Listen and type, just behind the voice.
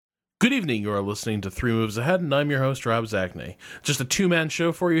Good evening, you are listening to Three Moves Ahead, and I'm your host, Rob Zachney. Just a two-man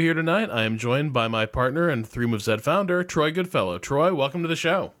show for you here tonight. I am joined by my partner and Three Moves Ahead founder, Troy Goodfellow. Troy, welcome to the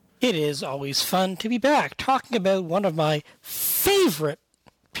show. It is always fun to be back, talking about one of my favorite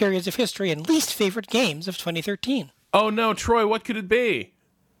periods of history and least favorite games of 2013. Oh no, Troy, what could it be?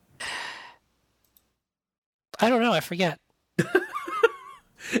 I don't know, I forget.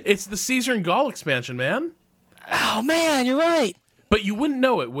 It's the Caesar and Gaul expansion, man. Oh man, you're right. But you wouldn't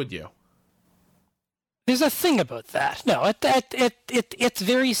know it, would you? There's a thing about that. No, it's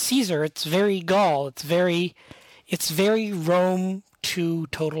very Caesar. It's very Gaul. It's very Rome to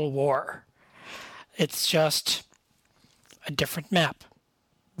Total War. It's just a different map.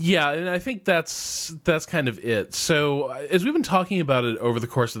 Yeah, and I think that's kind of it. So, as we've been talking about it over the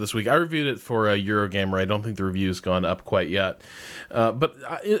course of this week, I reviewed it for Eurogamer. I don't think the review's gone up quite yet. But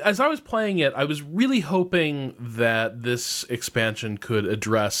as I was playing it, I was really hoping that this expansion could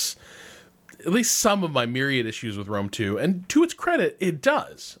address at least some of my myriad issues with Rome 2. And to its credit, it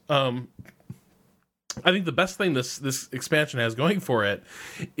does. I think the best thing this expansion has going for it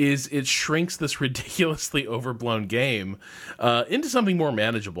is it shrinks this ridiculously overblown game into something more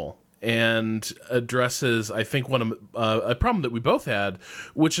manageable and addresses, I think, a problem that we both had,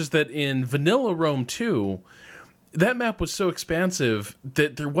 which is that in vanilla Rome 2, that map was so expansive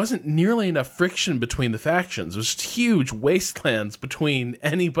that there wasn't nearly enough friction between the factions. It was just huge wastelands between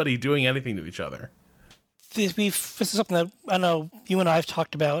anybody doing anything to each other. This is something that I know you and I have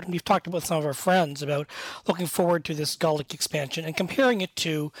talked about, and we've talked about some of our friends about looking forward to this Gallic expansion and comparing it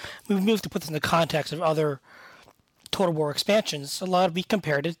to, we've moved to put this in the context of other Total War expansions. A lot of we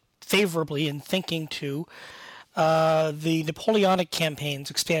compared it favorably in thinking to the Napoleonic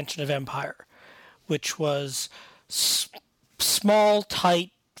campaign's expansion of Empire, which was small,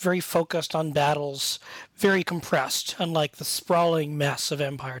 tight, very focused on battles, very compressed, unlike the sprawling mess of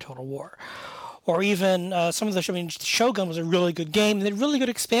Empire Total War. Or even some of Shogun was a really good game. They had really good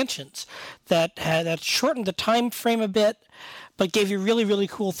expansions that shortened the time frame a bit, but gave you really, really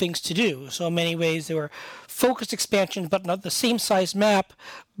cool things to do. So in many ways, they were focused expansions, but not the same size map,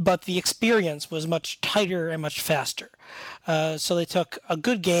 but the experience was much tighter and much faster. So they took a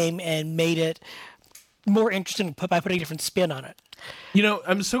good game and made it more interesting by putting a different spin on it. You know,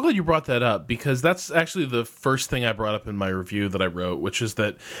 I'm so glad you brought that up, because that's actually the first thing I brought up in my review that I wrote, which is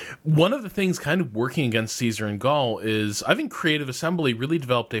that one of the things kind of working against Caesar and Gaul is I think Creative Assembly really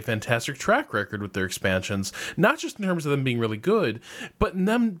developed a fantastic track record with their expansions, not just in terms of them being really good, but in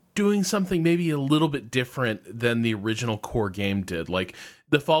them doing something maybe a little bit different than the original core game did. Like,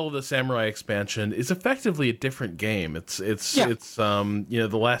 the Fall of the Samurai expansion is effectively a different game. It's The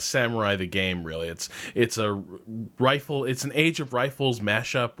Last Samurai, the game, really. It's a rifle. It's an Age of Rifles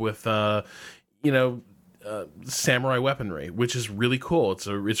mashup with samurai weaponry, which is really cool. It's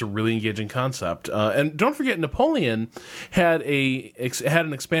a really engaging concept. And don't forget, Napoleon had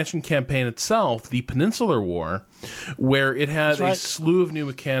an expansion campaign itself, the Peninsular War, where it had a slew of new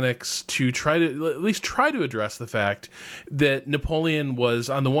mechanics to at least try to address the fact that Napoleon was,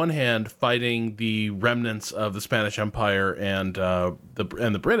 on the one hand, fighting the remnants of the Spanish Empire and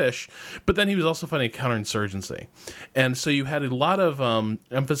the British, but then he was also fighting a counterinsurgency. And so you had a lot of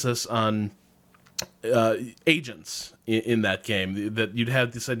emphasis on agents in that game. That you'd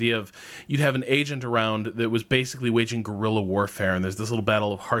have this idea of you'd have an agent around that was basically waging guerrilla warfare, and there's this little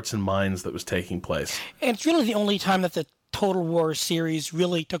battle of hearts and minds that was taking place. And it's really the only time that the Total War series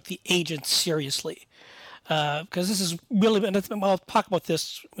really took the agents seriously, because this is really, and I'll talk about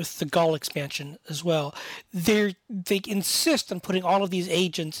this with the Gaul expansion as well. They insist on putting all of these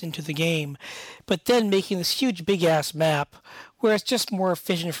agents into the game, but then making this huge big ass map where it's just more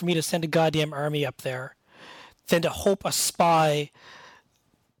efficient for me to send a goddamn army up there than to hope a spy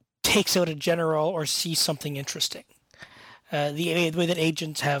takes out a general or sees something interesting. The way that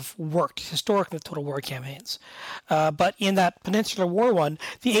agents have worked historically with Total War campaigns. But in that Peninsular War one,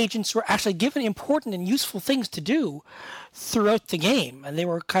 the agents were actually given important and useful things to do throughout the game, and they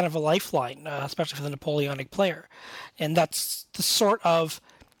were kind of a lifeline, especially for the Napoleonic player. And that's the sort of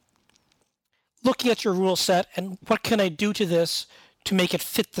looking at your rule set and what can I do to this to make it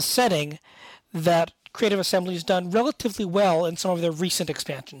fit the setting that Creative Assembly has done relatively well in some of their recent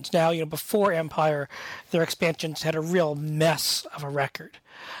expansions. Now, before Empire, their expansions had a real mess of a record.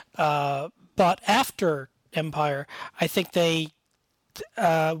 But after Empire, I think they,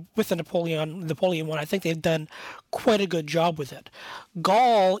 with the Napoleon one, I think they've done quite a good job with it.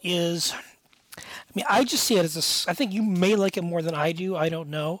 Gaul is, I just see it as I think you may like it more than I do. I don't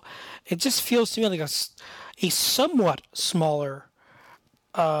know. It just feels to me like a somewhat smaller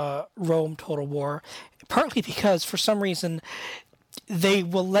Rome Total War, partly because for some reason they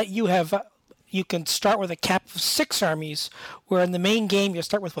will let you have. You can start with a cap of 6 armies, where in the main game you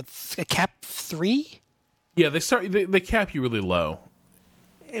start with a cap of 3. Yeah, they cap you really low.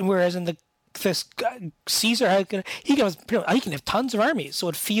 And whereas in this Caesar, he can have tons of armies, so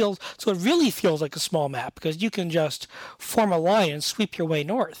it really feels like a small map because you can just form a line and sweep your way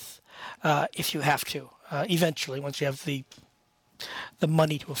north if you have to. Eventually, once you have the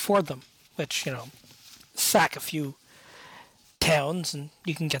money to afford them, which sack a few towns and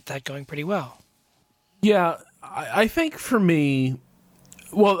you can get that going pretty well. Yeah, I think for me,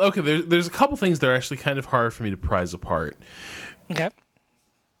 well, okay, there's a couple things that are actually kind of hard for me to prize apart. Okay.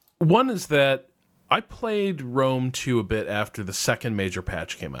 One is that I played Rome 2 a bit after the second major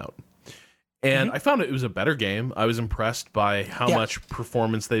patch came out. And I found it was a better game. I was impressed by how much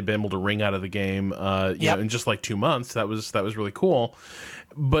performance they'd been able to wring out of the game in just like 2 months. That was really cool.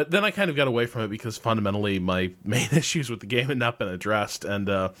 But then I kind of got away from it because fundamentally my main issues with the game had not been addressed. And,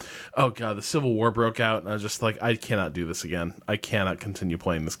 oh God, the Civil War broke out. And I was just like, I cannot do this again. I cannot continue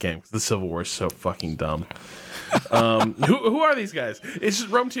playing this game. The Civil War is so fucking dumb. Who are these guys? It's just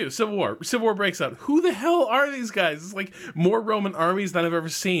Rome 2, Civil War. Civil War breaks out. Who the hell are these guys? It's like more Roman armies than I've ever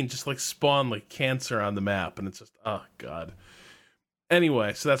seen. Just like spawn like cancer on the map. And it's just, oh God.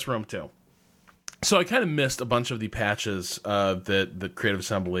 Anyway, so that's Rome 2. So I kind of missed a bunch of the patches that the Creative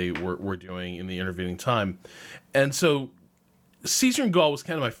Assembly were doing in the intervening time. And so Caesar and Gaul was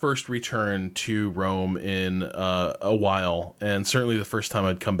kind of my first return to Rome in a while. And certainly the first time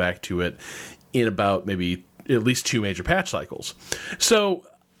I'd come back to it in about maybe at least 2 major patch cycles. So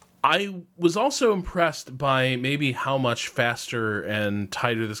I was also impressed by maybe how much faster and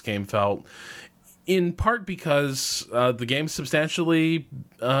tighter this game felt, in part because the game substantially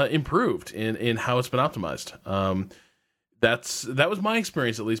improved in how it's been optimized. That was my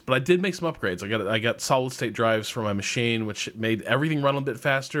experience at least, but I did make some upgrades. I got solid state drives for my machine, which made everything run a bit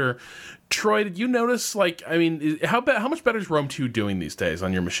faster. Troy, did you notice? How much better is Rome 2 doing these days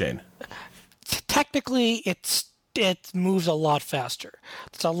on your machine? Technically, it moves a lot faster.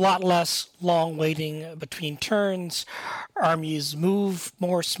 There's a lot less long waiting between turns. Armies move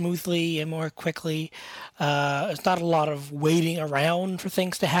more smoothly and more quickly. There's not a lot of waiting around for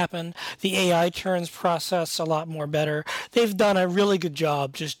things to happen. The AI turns process a lot more better. They've done a really good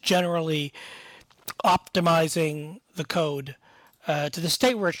job just generally optimizing the code to the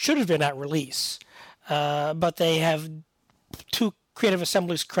state where it should have been at release. But they have, to Creative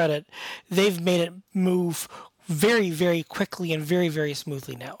Assembly's credit, they've made it move very, very quickly and very, very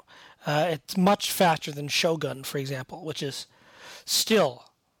smoothly now. It's much faster than Shogun, for example, which is still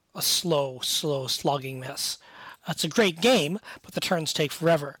a slow, slogging mess. It's a great game, but the turns take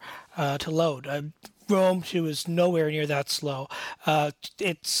forever to load. Rome 2 is nowhere near that slow.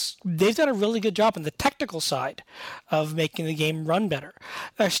 They've done a really good job on the technical side of making the game run better.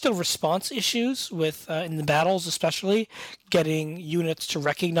 There's still response issues with in the battles, especially getting units to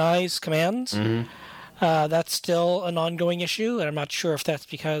recognize commands. Mm-hmm. That's still an ongoing issue, and I'm not sure if that's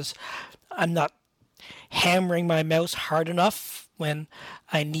because I'm not hammering my mouse hard enough when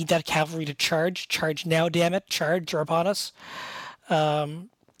I need that cavalry to charge. Charge now, damn it! Charge, you're upon us.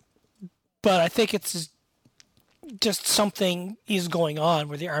 But I think it's just something is going on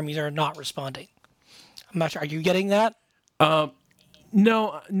where the armies are not responding. I'm not sure. Are you getting that?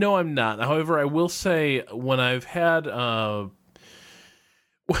 No, I'm not. However, I will say when I've had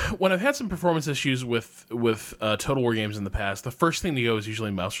some performance issues with Total War games in the past, the first thing to go is usually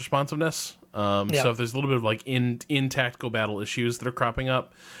mouse responsiveness. So if there's a little bit of like in tactical battle issues that are cropping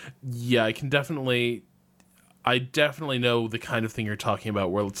up, yeah, I definitely know the kind of thing you're talking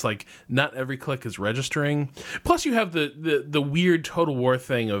about, where it's like not every click is registering. Plus, you have the weird Total War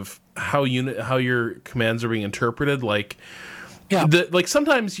thing of how your commands are being interpreted. Like,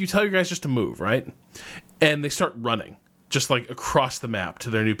 sometimes you tell your guys just to move, right, and they start running just like across the map to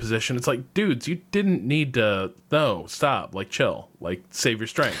their new position. It's like, dudes, you didn't need to. No, stop. Like, chill. Like, save your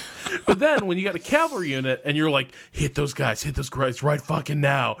strength. But then when you got a cavalry unit and you're like, hit those guys right fucking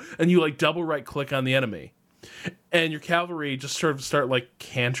now, and you like double right click on the enemy. And your cavalry just sort of start like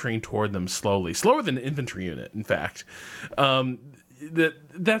cantering toward them slowly, slower than an infantry unit. In fact,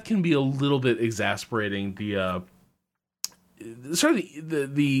 that can be a little bit exasperating. The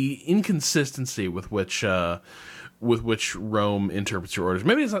inconsistency with which Rome interprets your orders.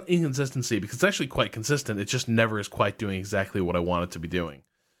 Maybe it's not inconsistency because it's actually quite consistent. It just never is quite doing exactly what I want it to be doing.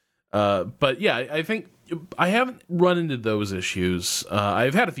 But yeah, I think I haven't run into those issues.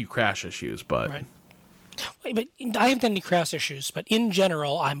 I've had a few crash issues, but. Right. But I haven't had any crash issues, but in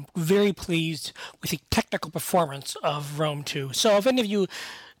general, I'm very pleased with the technical performance of Rome 2. So if any of you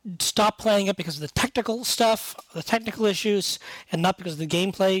stop playing it because of the technical stuff, the technical issues, and not because of the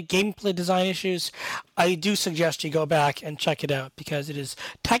gameplay design issues, I do suggest you go back and check it out because it is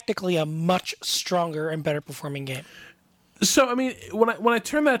technically a much stronger and better performing game. So, I mean, when I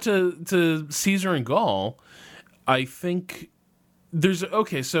turn that to Caesar and Gaul, I think there's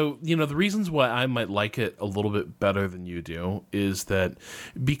okay. So, the reasons why I might like it a little bit better than you do is that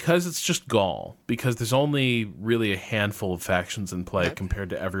because it's just Gaul, because there's only really a handful of factions in play compared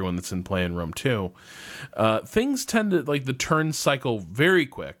to everyone that's in play in Rome 2, things tend to, like, the turn cycle very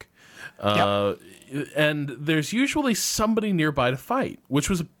quick. And there's usually somebody nearby to fight, which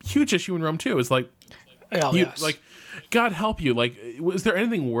was a huge issue in Rome 2. It's like, like, God help you. Like, was there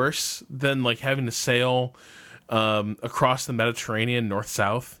anything worse than, like, having to sail across the Mediterranean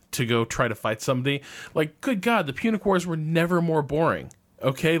north-south to go try to fight somebody? Like, good God, the Punic Wars were never more boring.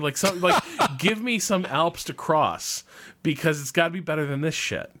 Okay, like give me some Alps to cross because it's got to be better than this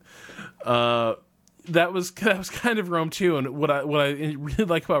shit. That was kind of Rome 2, and what I really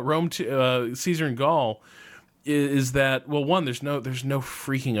like about Rome 2, Caesar and Gaul, is that, well, one, there's no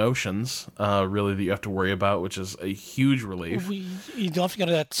freaking oceans really that you have to worry about, which is a huge relief. You don't have to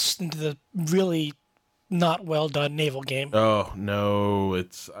get into the really not well done naval game. Oh no,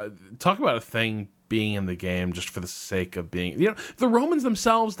 it's talk about a thing being in the game just for the sake of being. The Romans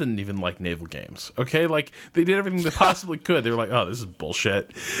themselves didn't even like naval games. Okay, like they did everything they possibly could. They were like, oh, this is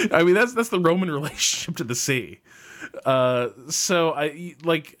bullshit. I mean, that's the Roman relationship to the sea. So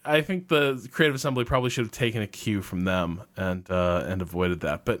I think the Creative Assembly probably should have taken a cue from them and avoided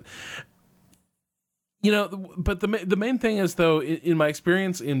that. But the main thing is, though, in my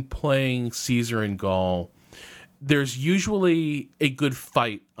experience in playing Caesar and Gaul, there's usually a good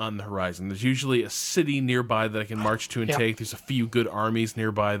fight on the horizon. There's usually a city nearby that I can march to and take. There's a few good armies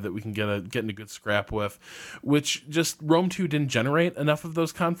nearby that we can get in a good scrap with, which just Rome 2 didn't generate enough of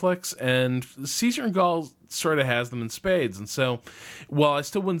those conflicts, and Caesar and Gaul sort of has them in spades. And so, while I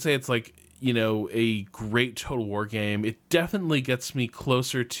still wouldn't say it's like, a great Total War game, it definitely gets me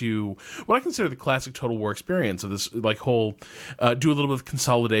closer to what I consider the classic Total War experience of this, like, whole do a little bit of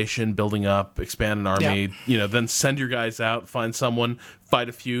consolidation, building up, expand an army, then send your guys out, find someone, fight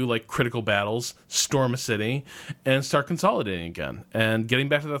a few, like, critical battles, storm a city, and start consolidating again. And getting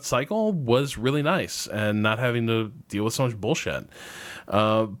back to that cycle was really nice, and not having to deal with so much bullshit.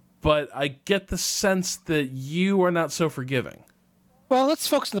 But I get the sense that you are not so forgiving. Well, let's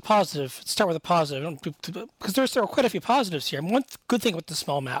focus on the positive. Let's start with the positive, because there are quite a few positives here. And one good thing with the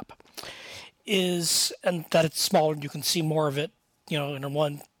small map is, and that it's smaller and you can see more of it, in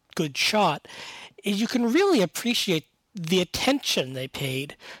one good shot, is you can really appreciate the attention they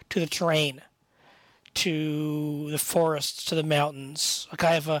paid to the terrain, to the forests, to the mountains. Like,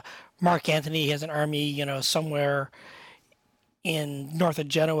 I have Mark Antony, he has an army, somewhere in north of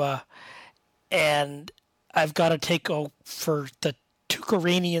Genoa, and I've got to take for the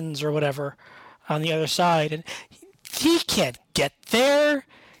Tucaranians or whatever on the other side, and he can't get there.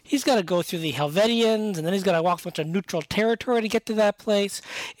 He's got to go through the Helvetians, and then he's got to walk through a bunch of neutral territory to get to that place.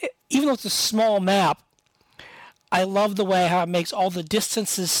 Even though it's a small map, I love the way how it makes all the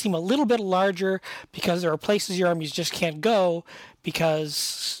distances seem a little bit larger, because there are places your armies just can't go,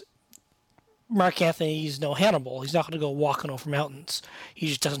 because Mark Antony's no Hannibal. He's not going to go walking over mountains. He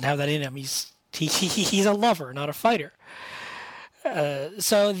just doesn't have that in him. He's a lover, not a fighter.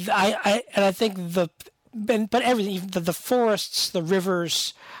 So I think but everything, even the forests, the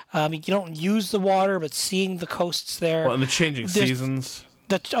rivers, you don't use the water, but seeing the coasts there. Well, and the changing seasons.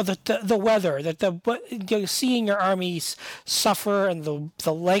 The weather, seeing your armies suffer, and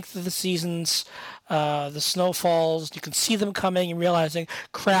the length of the seasons, the snowfalls, you can see them coming and realizing,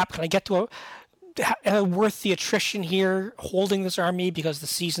 crap, can I get to worth the attrition here, holding this army, because the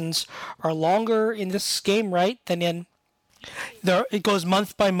seasons are longer in this game, right, than in. It goes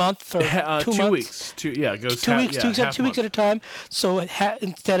month by month, or 2 months. Weeks. It goes 2 weeks. 2 weeks at a time. So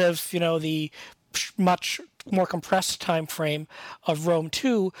instead of the much more compressed time frame of Rome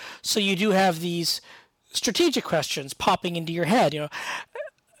 2, so you do have these strategic questions popping into your head.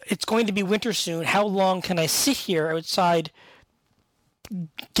 It's going to be winter soon. How long can I sit here outside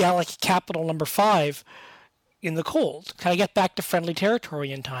Gallic capital number 5 in the cold? Can I get back to friendly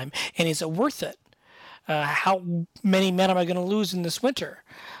territory in time? And is it worth it? How many men am I going to lose in this winter?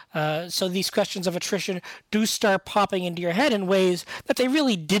 So these questions of attrition do start popping into your head in ways that they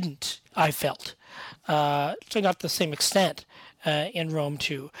really didn't, I felt. So not to the same extent in Rome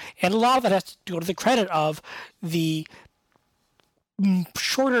 2. And a lot of that has to go to the credit of the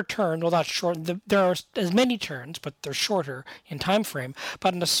shorter turn. Well, not short. There are as many turns, but they're shorter in time frame.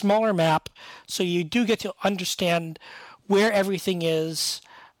 But in a smaller map, so you do get to understand where everything is,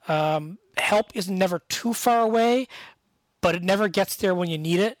 Help is never too far away, but it never gets there when you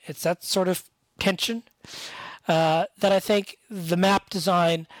need it. It's that sort of tension that I think the map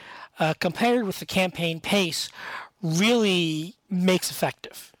design, compared with the campaign pace, really makes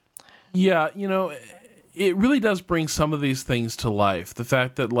effective. Yeah, it really does bring some of these things to life. The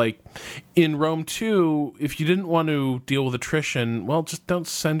fact that, like, in Rome 2, if you didn't want to deal with attrition, well, just don't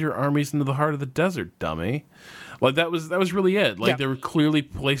send your armies into the heart of the desert, dummy. Like, that was really it. Like, there were clearly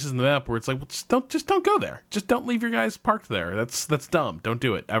places in the map where it's like, well, just don't go there. Just don't leave your guys parked there. That's dumb. Don't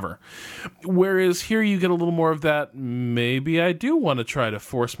do it, ever. Whereas here you get a little more of that, maybe I do want to try to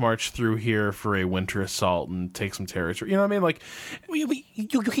force march through here for a winter assault and take some territory. You know what I mean? Like,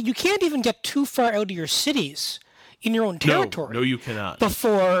 you can't even get too far out of your cities in your own territory. No, you cannot.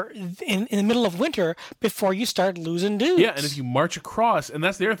 Before, in the middle of winter, before you start losing dudes. Yeah, and if you march across, and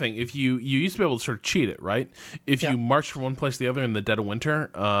that's the other thing, if you used to be able to sort of cheat it, right? If you march from one place to the other in the dead of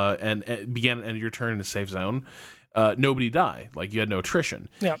winter, and began and end your turn in a safe zone, nobody died. Like, you had no attrition.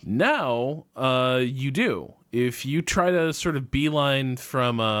 Yeah. Now, you do. If you try to sort of beeline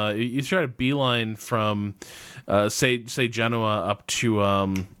from, say Genoa up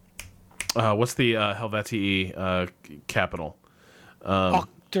to, what's the Helvetii capital?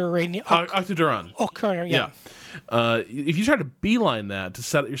 Octoduran. Oh, yeah. If you try to beeline that to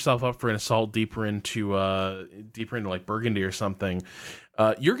set yourself up for an assault deeper into like Burgundy or something,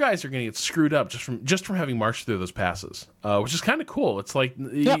 your guys are going to get screwed up just from having marched through those passes, which is kind of cool. It's like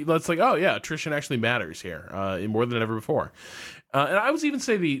oh yeah, attrition actually matters here more than ever before. And I would even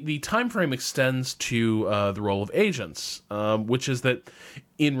say the time frame extends to the role of agents, which is that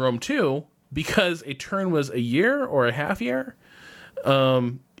in Rome 2, because a turn was a year or a half year,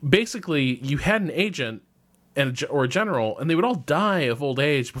 basically you had an agent or a general, and they would all die of old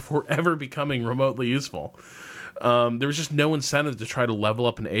age before ever becoming remotely useful. There was just no incentive to try to level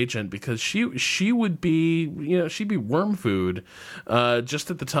up an agent because she would be, she'd be worm food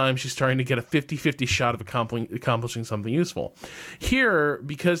just at the time she's starting to get a 50-50 shot of accomplishing something useful. Here,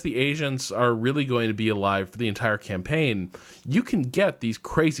 because the agents are really going to be alive for the entire campaign, you can get these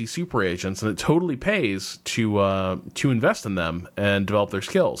crazy super agents, and it totally pays to invest in them and develop their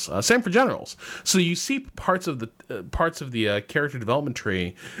skills. Same for generals. So you see parts of the character development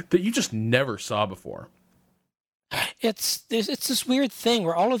tree that you just never saw before. It's this weird thing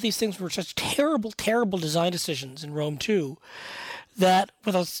where all of these things were such terrible, terrible design decisions in Rome 2 that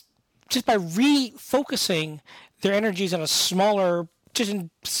just by refocusing their energies on a smaller, just in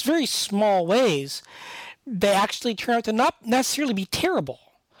very small ways, they actually turn out to not necessarily be terrible.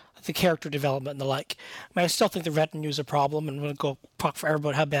 The character development and the like. I still think the retinue is a problem, and I'm going to go talk forever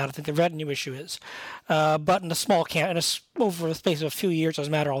about how bad I think the retinue issue is. But in a small over the space of a few years, it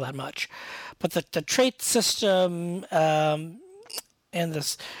doesn't matter all that much. But the trait system and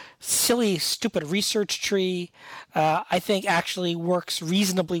this silly, stupid research tree, I think actually works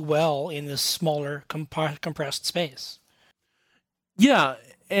reasonably well in this smaller, compressed space. Yeah,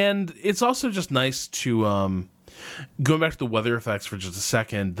 and it's also just nice to... Going back to the weather effects for just a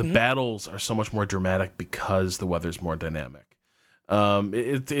second, the battles are so much more dramatic because the weather's more dynamic.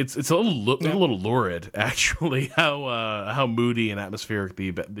 It's a little lurid, actually, how moody and atmospheric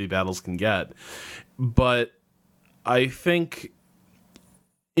the battles can get. But I think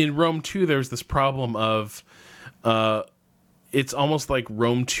in Rome 2, there's this problem of it's almost like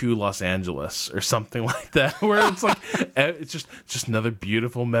Rome 2 Los Angeles or something like that, where it's like it's just another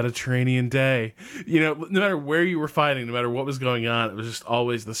beautiful Mediterranean day. No matter where you were fighting, no matter what was going on, it was just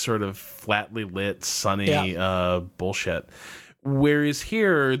always this sort of flatly lit, sunny bullshit. Whereas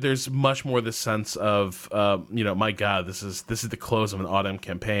here, there's much more this sense of, my God, this is the close of an autumn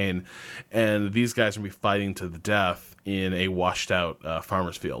campaign, and these guys are going to be fighting to the death in a washed out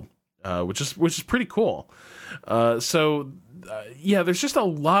farmer's field, which is pretty cool. There's just a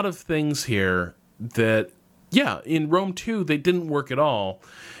lot of things here that, in Rome 2, they didn't work at all.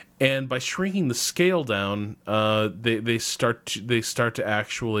 And by shrinking the scale down, they start to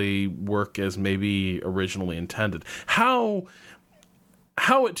actually work as maybe originally intended. How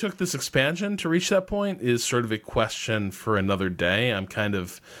it took this expansion to reach that point is sort of a question for another day. I'm kind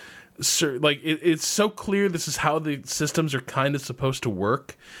of... it's so clear this is how the systems are kind of supposed to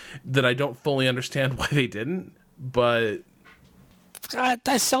work that I don't fully understand why they didn't. But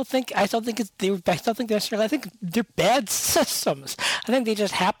I still think they're bad systems. I think they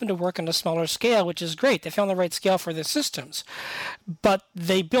just happen to work on a smaller scale, which is great. They found the right scale for their systems, but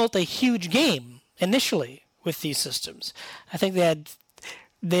they built a huge game initially with these systems. I think it's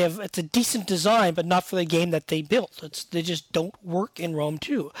a decent design, but not for the game that they built. They just don't work in Rome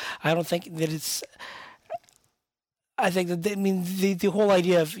 2. I don't think that I think that the whole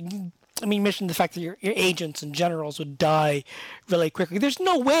idea of you mentioned the fact that your agents and generals would die really quickly. There's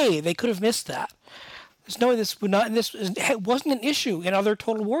no way they could have missed that. There's no way this would not. This wasn't an issue in other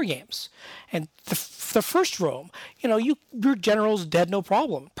Total War games, and the first Rome, your general's dead, no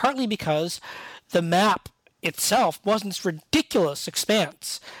problem. Partly because the map itself wasn't this ridiculous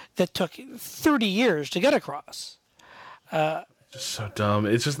expanse that took 30 years to get across. Just so dumb.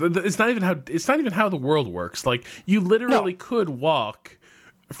 It's not even how the world works. Like, you literally could walk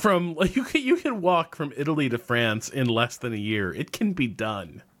from you can walk from Italy to France in less than a year. It can be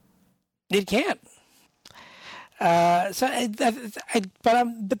done. It can. But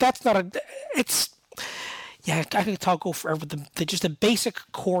that's not a. It's. Yeah, I could go forever with just the basic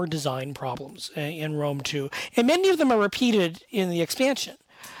core design problems in Rome 2. And many of them are repeated in the expansion.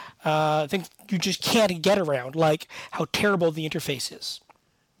 I think you just can't get around, like how terrible the interface is.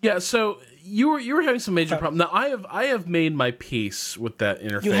 Yeah, so you were having some major problems. Now, I have made my peace with that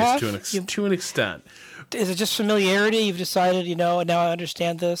interface to an extent. Is it just familiarity? You've decided, now I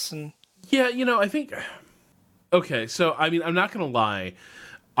understand this? And yeah, I think... Okay, so, I'm not going to lie.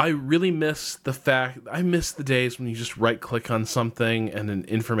 I really miss the days when you just right-click on something and an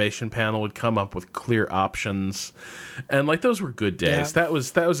information panel would come up with clear options. And, those were good days. Yeah. That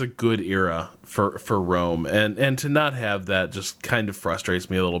was a good era for Rome. And to not have that just kind of frustrates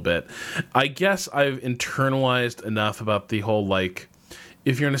me a little bit. I guess I've internalized enough about the whole,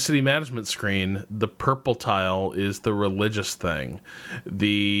 if you're in a city management screen, the purple tile is the religious thing.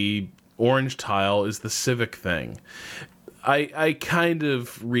 The orange tile is the civic thing. I kind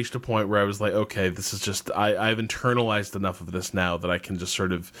of reached a point where I was like, okay, this is just... I've internalized enough of this now that I can just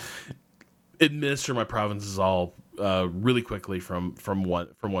sort of administer my provinces all really quickly from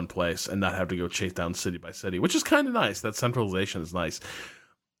one place and not have to go chase down city by city, which is kind of nice. That centralization is nice.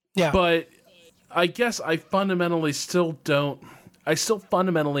 Yeah. But I guess I still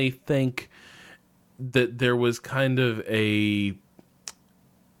fundamentally think that there was kind of a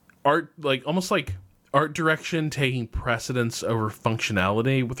almost art direction taking precedence over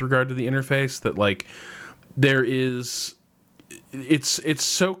functionality with regard to the interface, that it's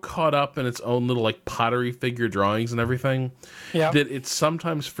so caught up in its own little pottery figure drawings and everything that it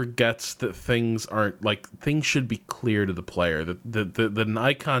sometimes forgets that things should be clear to the player, that an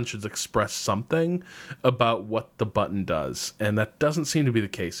icon should express something about what the button does, and that doesn't seem to be the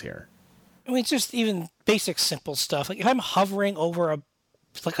case here. It's just even basic simple stuff. If I'm hovering over a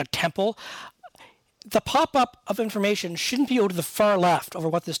temple, the pop-up of information shouldn't be over to the far left over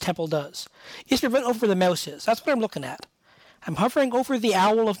what this temple does. It should be right over where the mouse is. That's what I'm looking at. I'm hovering over the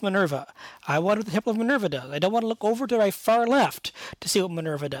Owl of Minerva. I want what the Temple of Minerva does. I don't want to look over to my far left to see what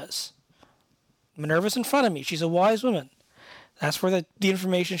Minerva does. Minerva's in front of me. She's a wise woman. That's where the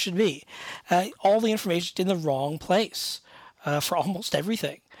information should be. All the information is in the wrong place for almost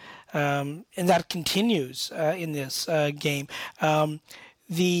everything. And that continues in this game.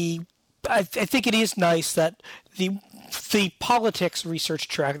 I think it is nice that the politics research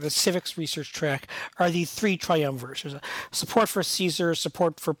track, the civics research track, are the three triumvirs. There's a support for Caesar,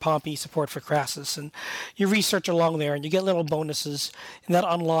 support for Pompey, support for Crassus, and you research along there, and you get little bonuses, and that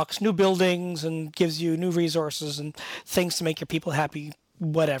unlocks new buildings and gives you new resources and things to make your people happy.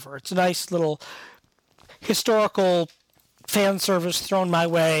 Whatever. It's a nice little historical fan service thrown my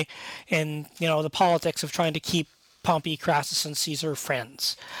way, in the politics of trying to keep Pompey, Crassus, and Caesar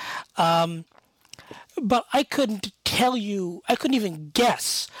friends. But I couldn't even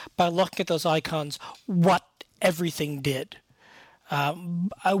guess by looking at those icons what everything did. I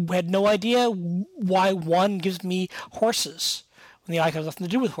had no idea why one gives me horses when the icon has nothing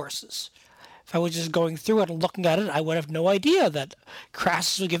to do with horses. If I was just going through it and looking at it, I would have no idea that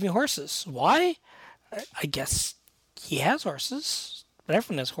Crassus would give me horses. Why? I guess he has horses. But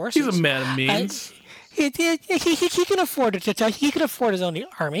everyone has horses. He's a man of means. He can afford it. He can afford his own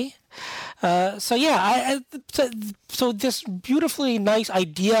army. So this beautifully nice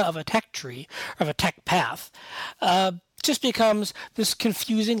idea of a tech tree, of a tech path, just becomes this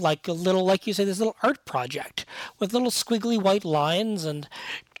confusing, like you say, this little art project with little squiggly white lines, and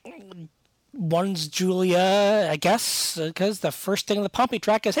one's Julia, I guess, because the first thing on the Pompey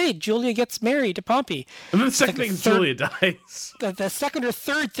track is, hey, Julia gets married to Pompey. And then the second thing is Julia dies. The second or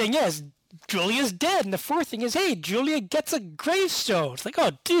third thing is Julia's dead, and the fourth thing is, hey, Julia gets a gravestone. It's like,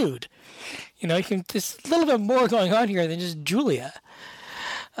 oh, dude, there's a little bit more going on here than just Julia.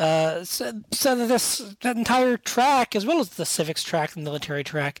 So that entire track, as well as the civics track, the military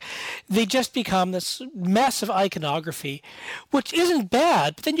track, they just become this massive iconography, which isn't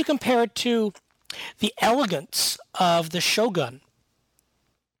bad. But then you compare it to the elegance of the Shogun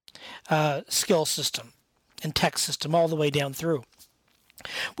skill system. and tech system all the way down through,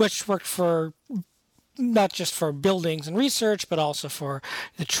 which worked for not just for buildings and research, but also for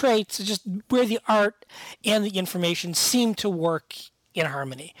the traits, just where the art and the information seemed to work in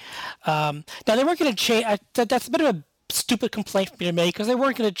harmony. Now, they weren't going to change. That's a bit of a stupid complaint for me to make, because they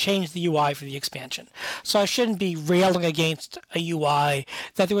weren't going to change the UI for the expansion. So I shouldn't be railing against a UI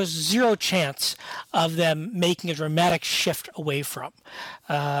that there was zero chance of them making a dramatic shift away from.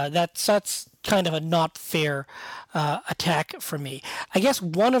 That's kind of a not fair attack for me. I guess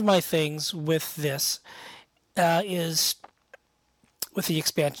one of my things with this is with the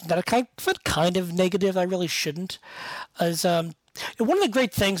expansion that I find kind of negative. I really shouldn't. Is one of the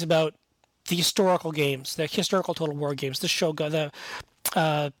great things about the historical games, the historical Total War games, the Shogun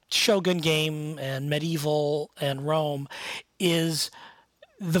game and Medieval and Rome, is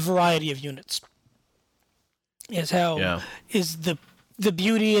the variety of units. Is the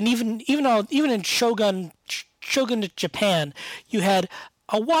beauty, and even in Shogun Japan, you had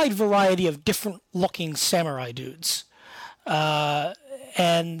a wide variety of different looking samurai dudes,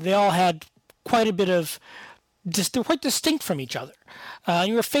 and they all had quite a bit of they're quite distinct from each other.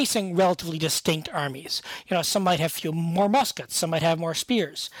 You were facing relatively distinct armies. Some might have more muskets, some might have more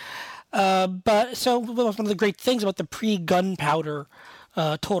spears. But one of the great things about the pre-gunpowder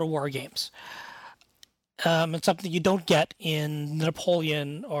Total War games, and something you don't get in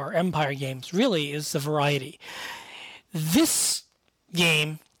Napoleon or Empire games, really, is the variety. This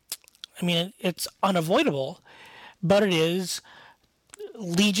game, it's unavoidable, but it is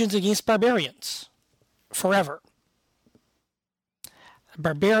legions against barbarians. Forever.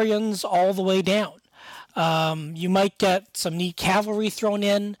 Barbarians all the way down. You might get some neat cavalry thrown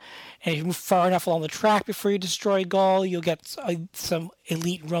in, and if you move far enough along the track before you destroy Gaul, you'll get some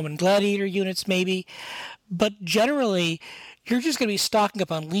elite Roman gladiator units maybe. But generally, you're just going to be stocking up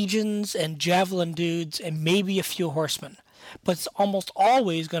on legions and javelin dudes and maybe a few horsemen. But it's almost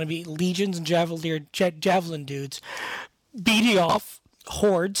always going to be legions and javelin dudes beating off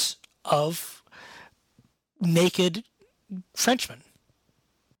hordes of naked Frenchmen.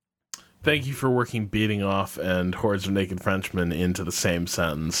 Thank you for working beating off and hordes of naked Frenchmen into the same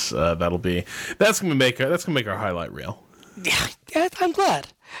sentence. That's gonna make our highlight reel. Yeah, I'm glad.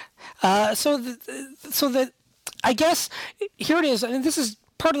 So that I guess here it is. This is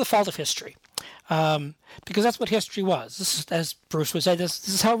part of the fault of history, because that's what history was. This is, as Bruce would say, this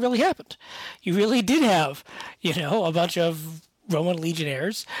is how it really happened. You really did have, a bunch of Roman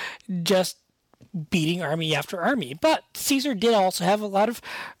legionnaires just beating army after army. But Caesar did also have a lot of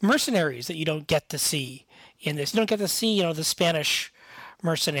mercenaries that you don't get to see in this. You don't get to see, the Spanish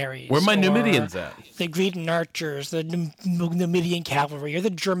mercenaries. Where are my Numidians at? The Cretan archers, the Numidian cavalry, or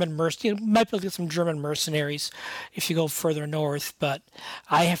the German mercenaries. You might be able to get some German mercenaries if you go further north, but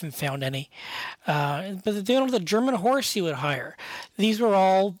I haven't found any. But the German horse he would hire. These were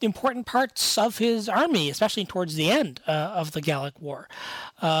all important parts of his army, especially towards the end of the Gallic War.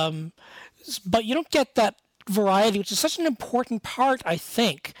 But you don't get that variety, which is such an important part, I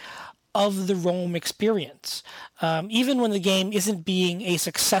think, of the Rome experience. Even when the game isn't being a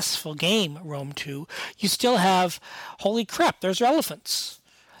successful game, Rome 2, you still have, holy crap, there's elephants.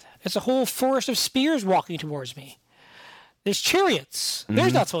 It's a whole forest of spears walking towards me. There's chariots. Mm-hmm.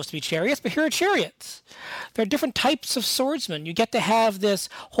 There's not supposed to be chariots, but here are chariots. There are different types of swordsmen. You get to have this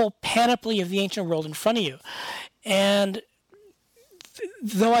whole panoply of the ancient world in front of you. And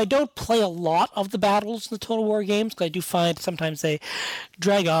though I don't play a lot of the battles in the Total War games, because I do find sometimes they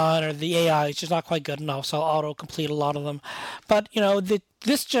drag on, or the AI is just not quite good enough, so I'll auto-complete a lot of them. But,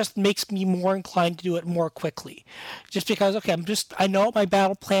 this just makes me more inclined to do it more quickly. Just because, I know what my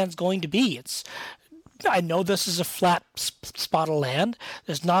battle plan's going to be. I know this is a flat spot of land.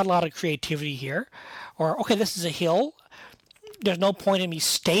 There's not a lot of creativity here. Or, this is a hill. There's no point in me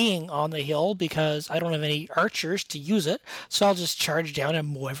staying on the hill because I don't have any archers to use it, so I'll just charge down and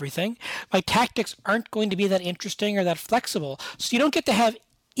mow everything. My tactics aren't going to be that interesting or that flexible, so you don't get to have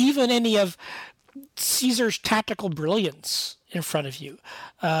even any of Caesar's tactical brilliance in front of you.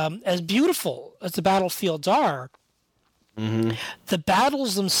 As beautiful as the battlefields are, mm-hmm. the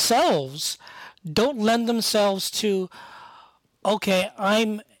battles themselves don't lend themselves to,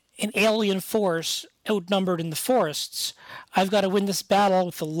 I'm an alien force outnumbered in the forests. I've got to win this battle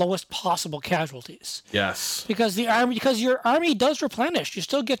with the lowest possible casualties. Yes. Because your army does replenish. You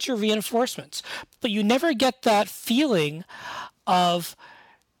still get your reinforcements, but you never get that feeling of.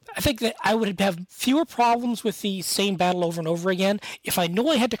 I think that I would have fewer problems with the same battle over and over again if I knew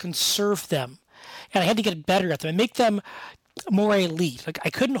I had to conserve them, and I had to get better at them and make them more elite. Like I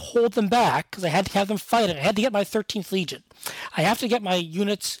couldn't hold them back because I had to have them fight it. I had to get my 13th Legion. I have to get my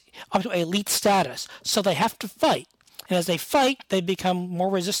units up to elite status, so they have to fight. And as they fight, they become more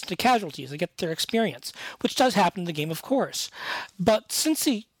resistant to casualties. They get their experience, which does happen in the game, of course. But since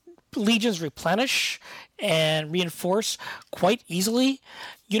the legions replenish and reinforce quite easily,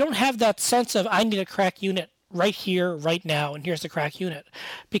 you don't have that sense of, I need a crack unit right here, right now, and here's the crack unit.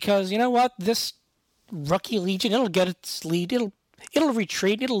 Because you know what? This rookie legion, it'll get its lead, it'll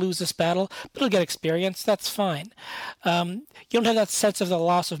retreat, it'll lose this battle, but it'll get experience, that's fine. You don't have that sense of the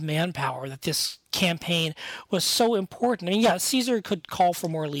loss of manpower that this campaign was so important. I mean, yeah, Caesar could call for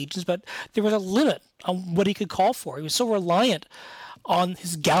more legions, but there was a limit on what he could call for. He was so reliant on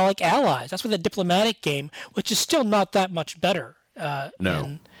his Gallic allies. That's why the diplomatic game, which is still not that much better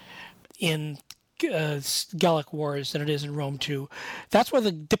in Gallic Wars than it is in Rome 2. That's why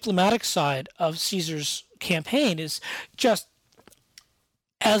the diplomatic side of Caesar's campaign is just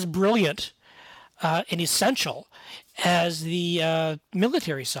as brilliant and essential as the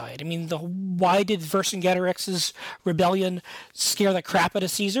military side. I mean, why did Vercingetorix's rebellion scare the crap out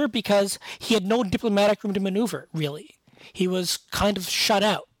of Caesar? Because he had no diplomatic room to maneuver, really. He was kind of shut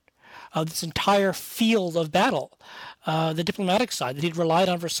out of this entire field of battle, the diplomatic side that he'd relied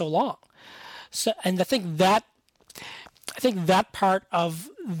on for so long. So, and I think that part of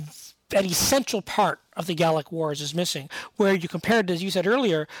an essential part of the Gallic Wars is missing, where you compared, as you said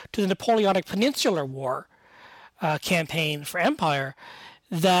earlier, to the Napoleonic Peninsular War campaign for Empire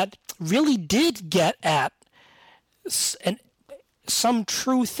that really did get at some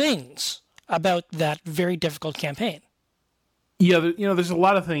true things about that very difficult campaign. Yeah, there's a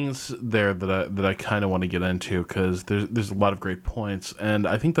lot of things there that I kind of want to get into because there's a lot of great points, and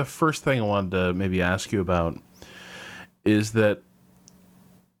I think the first thing I wanted to maybe ask you about is that,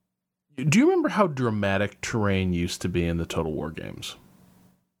 do you remember how dramatic terrain used to be in the Total War games?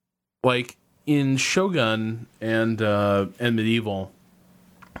 Like in Shogun and Medieval,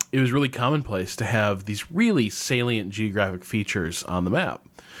 it was really commonplace to have these really salient geographic features on the map,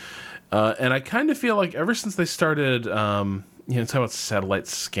 and I kind of feel like ever since they started. Talking about satellite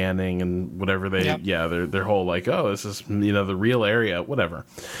scanning and whatever their whole like, oh, this is, the real area, whatever.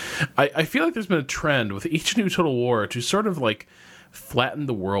 I feel like there's been a trend with each new Total War to sort of like flatten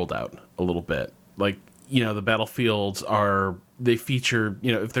the world out a little bit. Like, the battlefields they feature,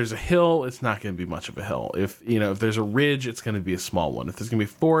 if there's a hill, it's not going to be much of a hill. If there's a ridge, it's going to be a small one. If there's going to be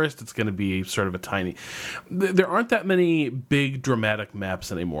a forest, it's going to be sort of a tiny. There aren't that many big dramatic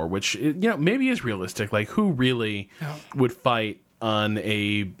maps anymore, which, maybe is realistic. Like, who really would fight on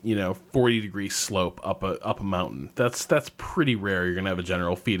a 40-degree slope up a mountain? That's pretty rare. You're going to have a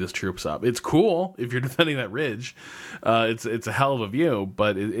general feed his troops up. It's cool if you're defending that ridge. It's a hell of a view,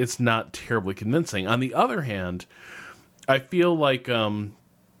 but it's not terribly convincing. On the other hand, I feel like, every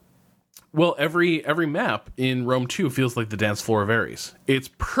map in Rome 2 feels like the dance floor of Ares. It's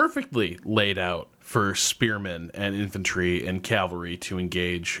perfectly laid out for spearmen and infantry and cavalry to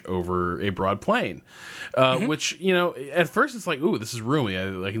engage over a broad plain, which, at first it's like, ooh, this is roomy.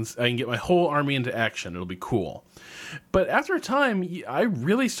 I can get my whole army into action. It'll be cool. But after a time, I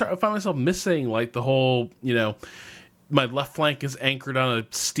really find myself missing, like, the whole, my left flank is anchored on a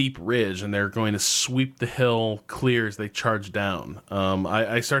steep ridge, and they're going to sweep the hill clear as they charge down.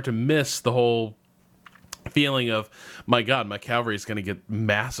 I start to miss the whole feeling of, my God, my cavalry is going to get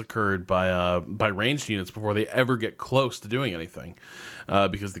massacred by ranged units before they ever get close to doing anything,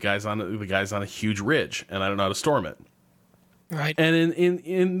 because the guy's on a huge ridge, and I don't know how to storm it. Right. And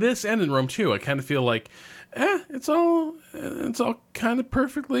in this and in Rome 2, I kind of feel like, it's all kind of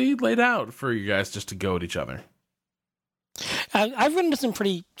perfectly laid out for you guys just to go at each other. I've run into some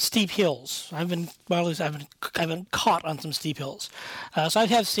pretty steep hills. I've been caught on some steep hills, so I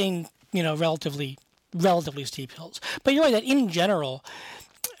have seen relatively steep hills. But you're right that in general,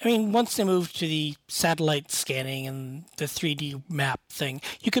 I mean, once they moved to the satellite scanning and the 3D map thing,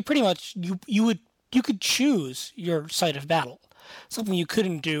 you could pretty much you could choose your site of battle. Something you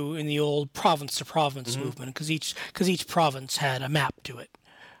couldn't do in the old province to province movement, because each province had a map to it,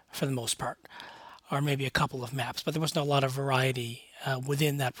 for the most part, or maybe a couple of maps, but there wasn't a lot of variety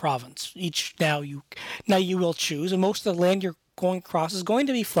within that province. Now you will choose, and most of the land you're going across is going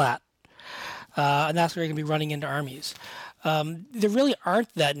to be flat, and that's where you're going to be running into armies. There really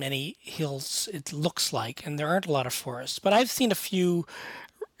aren't that many hills, it looks like, and there aren't a lot of forests. But I've seen a few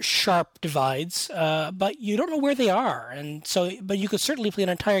sharp divides, but you don't know where they are, but you could certainly play an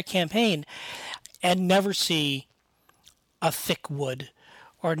entire campaign and never see a thick wood,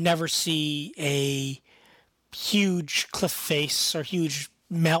 or never see a huge cliff face or huge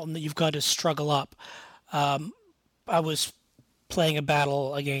mountain that you've got to struggle up. I was playing a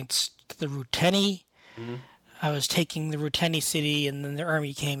battle against the Ruteni. I was taking the Ruteni city, and then the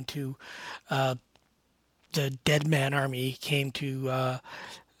army came to the Dead Man army came to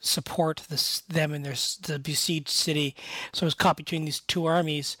support them in the besieged city. So I was caught between these two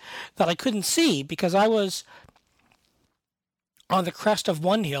armies that I couldn't see because I was on the crest of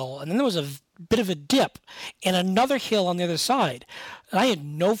one hill, and then there was a bit of a dip and another hill on the other side. And I had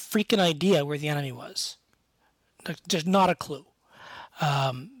no freaking idea where the enemy was. Just not a clue.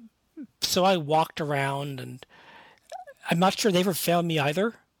 So I walked around, and I'm not sure they ever found me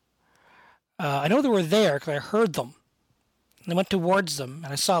either. I know they were there because I heard them. And I went towards them,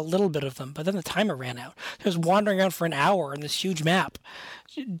 and I saw a little bit of them, but then the timer ran out. I was wandering around for an hour on this huge map,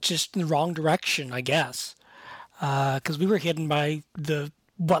 just in the wrong direction, I guess. Because we were hidden by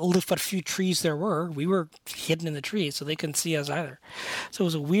what few trees there were. We were hidden in the trees, so they couldn't see us either. So it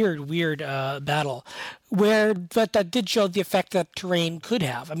was a weird battle, but that did show the effect that terrain could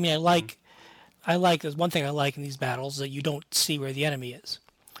have. I mean, there's one thing I like in these battles, that you don't see where the enemy is.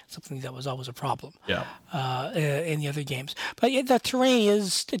 Something that was always a problem in the other games. But yeah, the terrain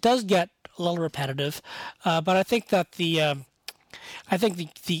does get a little repetitive, but I think that the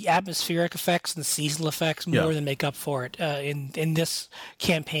atmospheric effects and the seasonal effects more than make up for it in this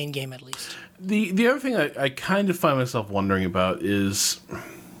campaign game, at least. The other thing I kind of find myself wondering about is,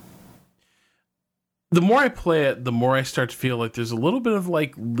 the more I play it, the more I start to feel like there's a little bit of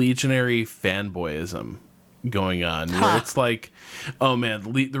like legionary fanboyism going on, where it's like, oh man,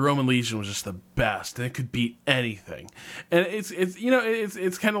 the Roman Legion was just the best, and it could beat anything. And it's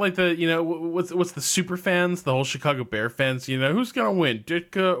kind of like the what's the super fans, the whole Chicago Bear fans, who's gonna win,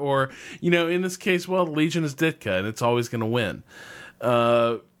 Ditka, or in this case, well, the Legion is Ditka, and it's always gonna win.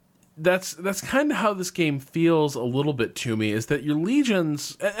 That's kind of how this game feels a little bit to me, is that your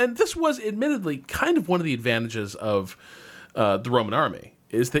legions, and this was admittedly kind of one of the advantages of the Roman army,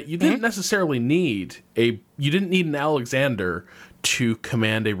 is that you didn't necessarily need an Alexander to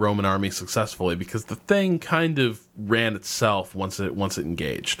command a Roman army successfully, because the thing kind of ran itself once it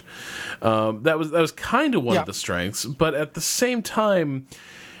engaged. That was kind of one of the strengths, but at the same time,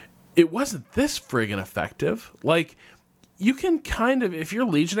 it wasn't this friggin' effective. Like, you can kind of, if your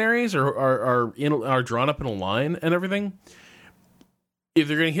legionaries are drawn up in a line and everything, if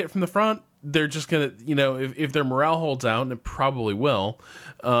they're going to hit from the front, they're just going to, if their morale holds out, and it probably will,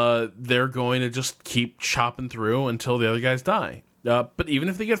 they're going to just keep chopping through until the other guys die. But even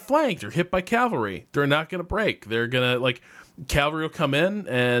if they get flanked or hit by cavalry, they're not going to break. They're going to, cavalry will come in,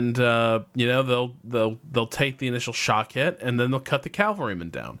 and they'll take the initial shock hit, and then they'll cut the cavalrymen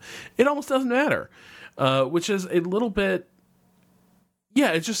down. It almost doesn't matter, which is a little bit.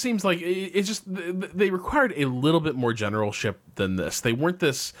 Yeah, it just seems like they required a little bit more generalship than this. They weren't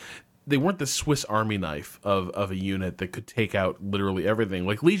this Swiss Army knife of a unit that could take out literally everything.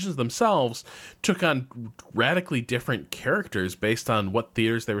 Like, legions themselves took on radically different characters based on what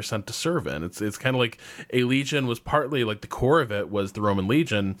theaters they were sent to serve in. It's kind of like a legion was partly, like, the core of it was the Roman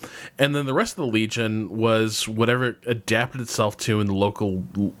legion, and then the rest of the legion was whatever it adapted itself to in the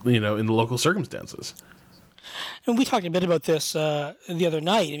local circumstances. And we talked a bit about this the other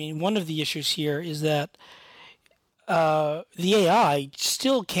night. I mean, one of the issues here is that the AI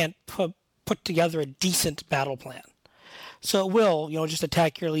still can't put together a decent battle plan. So it will, just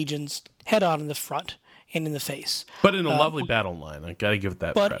attack your legions head on in the front and in the face. But in a lovely battle line. I gotta give it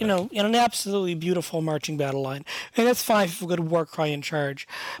that credit. In an absolutely beautiful marching battle line. And that's fine if you've got a war cry in charge.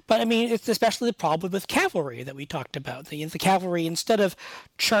 But, I mean, it's especially the problem with cavalry that we talked about. The cavalry, instead of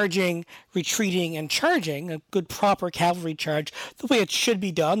charging, retreating, and charging, a good proper cavalry charge, the way it should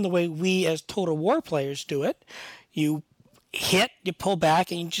be done, the way we as Total War players do it, you hit, you pull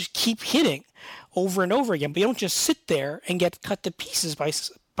back, and you just keep hitting over and over again. But you don't just sit there and get cut to pieces by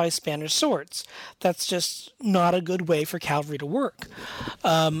Spanish swords. That's just not a good way for cavalry to work.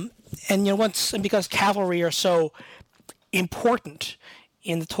 And because cavalry are so important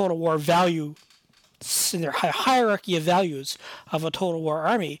in the Total War value, in their hierarchy of values of a Total War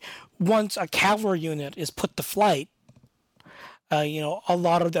army, once a cavalry unit is put to flight, a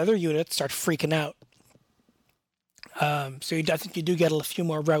lot of the other units start freaking out. So I think you do get a few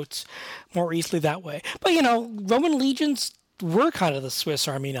more routes more easily that way. But, Roman legions were kind of the Swiss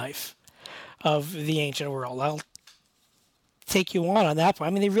Army knife of the ancient world. I'll take you on that point.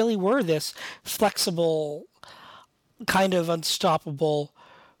 I mean, they really were this flexible, kind of unstoppable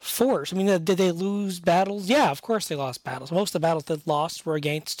force. I mean, did they lose battles? Yeah, of course they lost battles. Most of the battles they lost were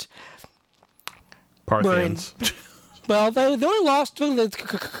against Parthians. Well, they only lost.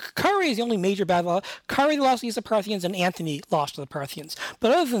 Carrhae is the only major battle. Carrhae lost against the Parthians, and Antony lost to the Parthians.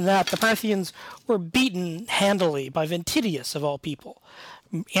 But other than that, the Parthians were beaten handily by Ventidius, of all people.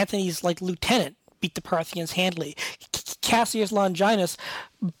 Antony's lieutenant beat the Parthians handily. Cassius Longinus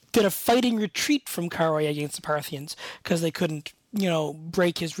did a fighting retreat from Carrhae against the Parthians because they couldn't,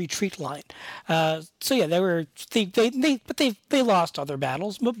 break his retreat line. So yeah, they lost other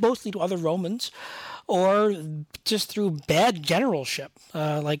battles, mostly to other Romans, or just through bad generalship,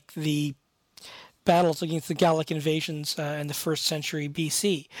 like the battles against the Gallic invasions in the 1st century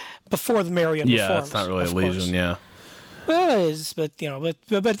BC, before the Marian reforms. Yeah, it's not really a legion, yeah. Well, it is, but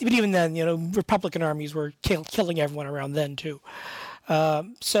even then, Republican armies were killing everyone around then too.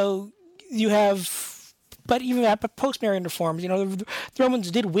 So you have, but even at post-Marian reforms, the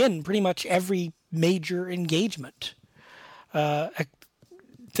Romans did win pretty much every major engagement that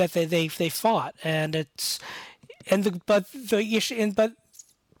they fought, but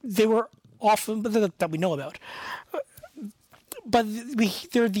they were often that we know about. But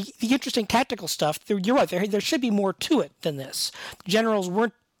they're the interesting tactical stuff. You're right. There should be more to it than this. Generals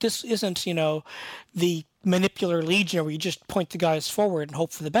weren't. This isn't the manipular legion where you just point the guys forward and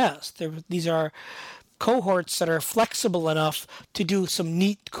hope for the best. These are cohorts that are flexible enough to do some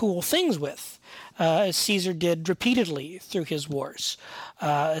neat, cool things with, as Caesar did repeatedly through his wars,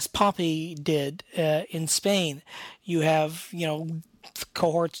 as Pompey did in Spain. You have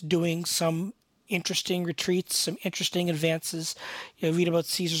cohorts doing some interesting retreats, some interesting advances. You read about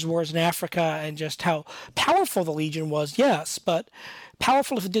Caesar's wars in Africa and just how powerful the legion was, yes, but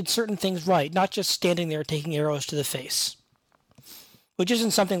powerful if it did certain things right, not just standing there taking arrows to the face, which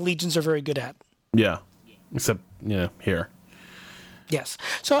isn't something legions are very good at. Yeah, except, here. Yes.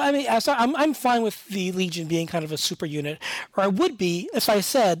 So, I'm fine with the legion being kind of a super unit, or I would be, as I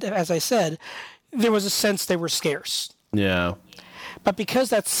said, there was a sense they were scarce. Yeah. But because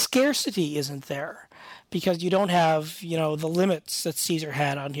that scarcity isn't there, because you don't have, the limits that Caesar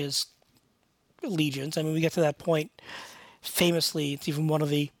had on his legions. We get to that point famously. It's even one of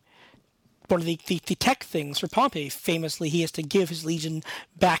the tech things for Pompey. Famously, he has to give his legion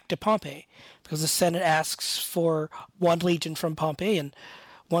back to Pompey because the Senate asks for 1 legion from Pompey and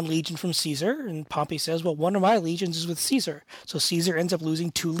 1 legion from Caesar. And Pompey says, well, one of my legions is with Caesar. So Caesar ends up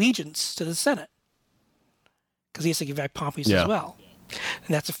losing 2 legions to the Senate because he has to give back Pompey's as well.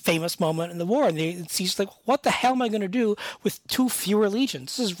 And that's a famous moment in the war. And Caesar's like, what the hell am I going to do with 2 fewer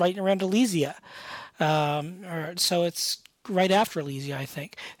legions? This is right around Alesia. So it's right after Alesia, I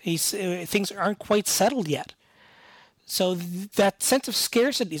think. Things aren't quite settled yet. So that sense of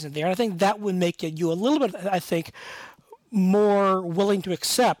scarcity isn't there. And I think that would make you a little bit, more willing to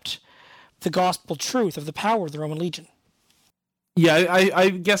accept the gospel truth of the power of the Roman legion. Yeah, I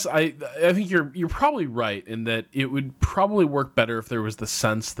guess I think you're probably right in that it would probably work better if there was the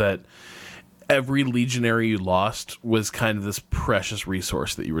sense that every legionary you lost was kind of this precious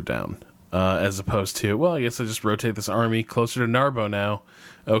resource that you were down, as opposed to, well, I guess I just rotate this army closer to Narbo now.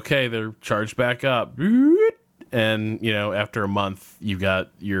 Okay, they're charged back up, and after a month you've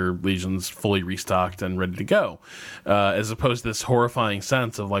got your legions fully restocked and ready to go, as opposed to this horrifying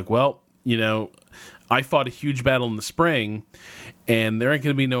sense of like, well, I fought a huge battle in the spring, and there ain't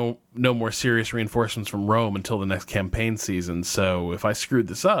going to be no more serious reinforcements from Rome until the next campaign season. So if I screwed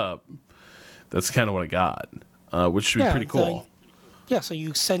this up, that's kind of what I got, which should be pretty cool. So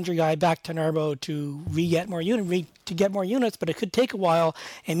you send your guy back to Narbo to get more units, but it could take a while.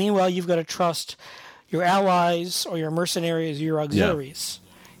 And meanwhile, you've got to trust your allies or your mercenaries or your auxiliaries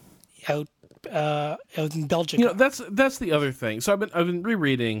out in Belgium. That's the other thing. So I've been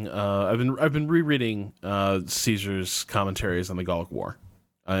rereading Caesar's commentaries on the Gallic War,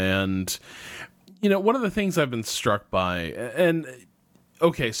 and one of the things I've been struck by, and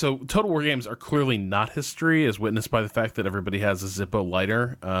okay, so Total War games are clearly not history, as witnessed by the fact that everybody has a Zippo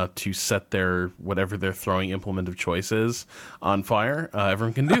lighter to set their whatever their throwing implement of choice is on fire.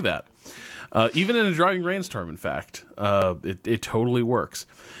 Everyone can do that, even in a driving rainstorm. In fact, it totally works,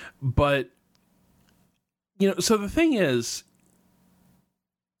 but. So the thing is,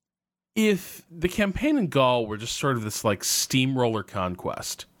 if the campaign in Gaul were just sort of this like steamroller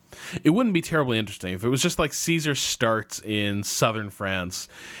conquest, it wouldn't be terribly interesting. If it was just like Caesar starts in southern France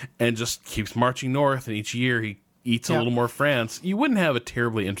and just keeps marching north, and each year he eats a little more France, you wouldn't have a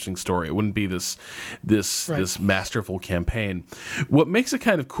terribly interesting story. It wouldn't be this masterful campaign. What makes it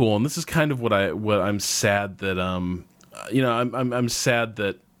kind of cool, and this is kind of what I'm sad that I'm sad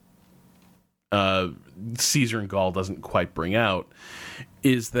that Caesar and Gaul doesn't quite bring out,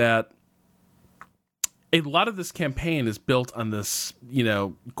 is that a lot of this campaign is built on this,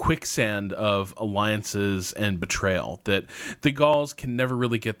 quicksand of alliances and betrayal, that the Gauls can never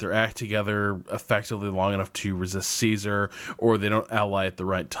really get their act together effectively long enough to resist Caesar, or they don't ally at the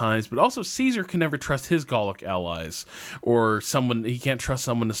right times. But also Caesar can never trust his Gallic allies, or he can't trust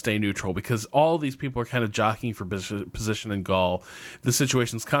someone to stay neutral, because all these people are kind of jockeying for position in Gaul. The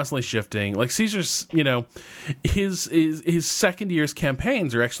situation's constantly shifting. Like Caesar's, his second year's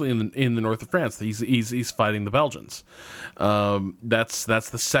campaigns are actually in the north of France. He's fighting the Belgians. That's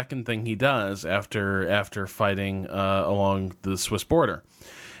the second thing he does after fighting along the Swiss border.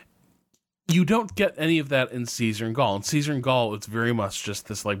 You don't get any of that in Caesar and Gaul. In Caesar and Gaul, it's very much just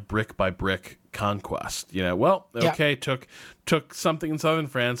this like brick by brick conquest. Took something in southern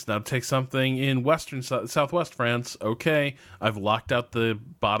France, now take something in southwest France. Okay, I've locked out the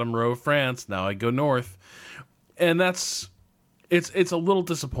bottom row of France. Now I go north, and it's a little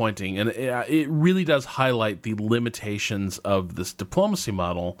disappointing, and it really does highlight the limitations of this diplomacy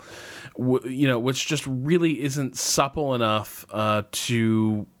model, which just really isn't supple enough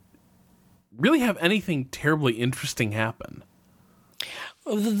to really have anything terribly interesting happen.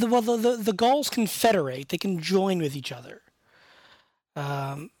 The Gauls can federate; they can join with each other,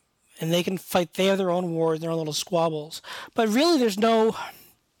 and they can fight. They have their own wars, their own little squabbles. But really, there's no.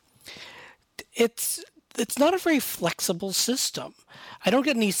 It's not a very flexible system. I don't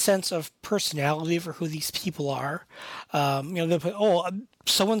get any sense of personality for who these people are. They put,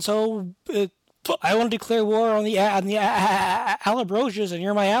 so and so. I want to declare war on the Allobroges, and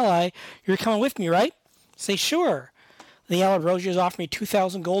you're my ally. You're coming with me, right? Say sure. The Allobroges offer me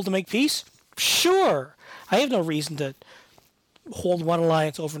 2,000 gold to make peace. Sure. I have no reason to hold one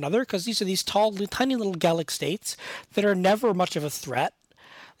alliance over another, because these are these tall, tiny little Gallic states that are never much of a threat.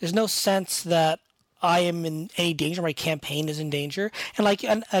 There's no sense that I am in any danger. My campaign is in danger. And like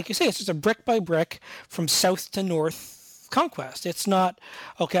you say, it's just a brick by brick from south to north conquest. It's not,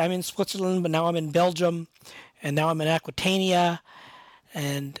 okay, I'm in Switzerland, but now I'm in Belgium, and now I'm in Aquitania,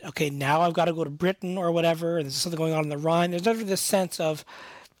 and okay, now I've got to go to Britain or whatever, and there's something going on in the Rhine. There's never this sense of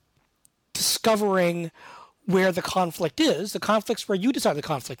discovering where the conflict is. The conflict's where you decide the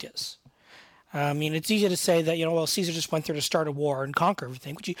conflict is. It's easy to say that, Caesar just went there to start a war and conquer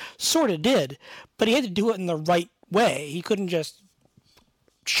everything, which he sort of did, but he had to do it in the right way. He couldn't just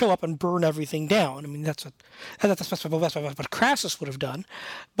show up and burn everything down. That's what Crassus would have done,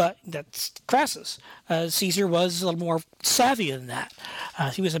 but that's Crassus. Caesar was a little more savvy than that.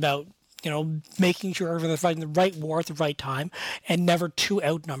 He was about, making sure everyone was fighting the right war at the right time and never too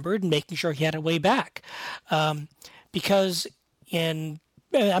outnumbered, and making sure he had a way back. Because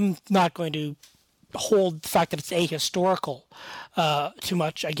I'm not going to hold the fact that it's ahistorical too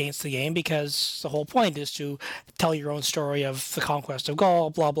much against the game, because the whole point is to tell your own story of the conquest of Gaul,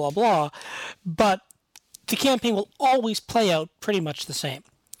 blah, blah, blah. But the campaign will always play out pretty much the same.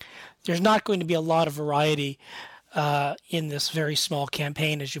 There's not going to be a lot of variety in this very small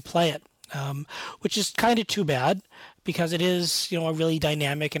campaign as you play it, which is kind of too bad, because it is, a really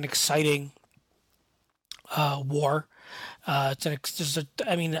dynamic and exciting war.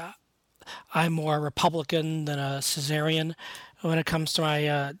 I'm more Republican than a Caesarian when it comes to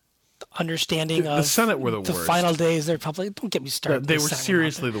my understanding of the Senate were the worst. Final days of the Republic. Don't get me started. They were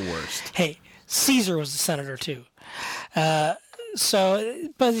seriously the worst. Hey, Caesar was the senator too. If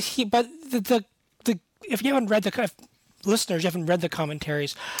you haven't read listeners, you haven't read the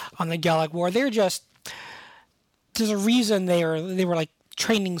commentaries on the Gallic War, there's a reason they were like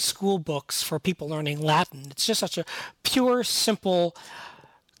training school books for people learning Latin. It's just such a pure, simple,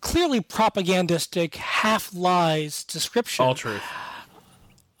 clearly propagandistic, half lies description. All truth.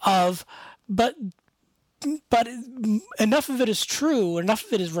 But enough of it is true, enough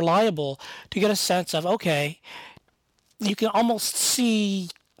of it is reliable to get a sense of, okay, you can almost see,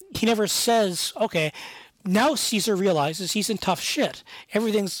 he never says, okay, now Caesar realizes he's in tough shit.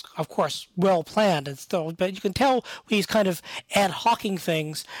 Everything's, of course, well planned, but you can tell he's kind of ad hocing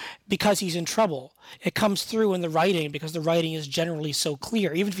things because he's in trouble. It comes through in the writing because the writing is generally so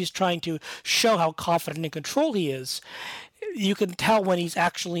clear. Even if he's trying to show how confident and in control he is, you can tell when he's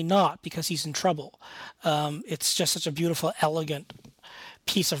actually not, because he's in trouble. It's just such a beautiful, elegant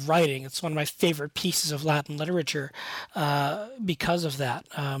piece of writing. It's one of my favorite pieces of Latin literature because of that.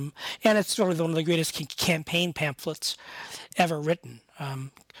 And it's sort of one of the greatest campaign pamphlets ever written.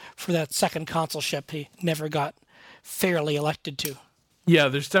 For that second consulship, he never got fairly elected to. Yeah,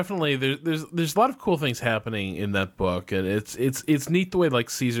 there's definitely there's a lot of cool things happening in that book, and it's neat the way like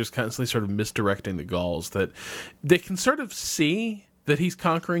Caesar's constantly sort of misdirecting the Gauls, that they can sort of see that he's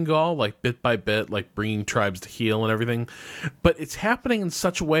conquering Gaul, like bit by bit, like bringing tribes to heel and everything. But it's happening in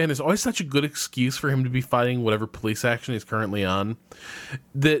such a way, and there's always such a good excuse for him to be fighting whatever police action he's currently on,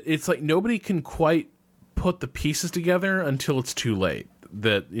 that it's like nobody can quite put the pieces together until it's too late.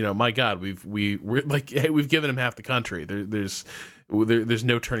 That, you know, my God, we're like, hey, we've given him half the country. There's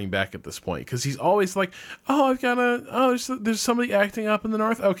no turning back at this point, because he's always like, there's somebody acting up in the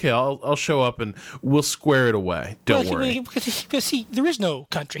north. Okay, I'll show up and we'll square it away. Don't worry. Because there is no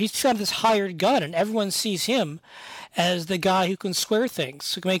country. He's got this hired gun, and everyone sees him as the guy who can square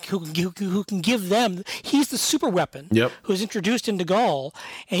things, who can give them. He's the super weapon. Yep. Who's introduced into Gaul,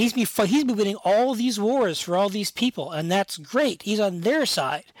 and he's been winning all these wars for all these people, and that's great. He's on their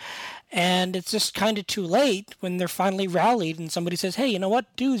side. And it's just kind of too late when they're finally rallied and somebody says, hey, you know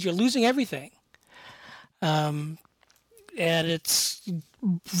what, dudes, you're losing everything. And it's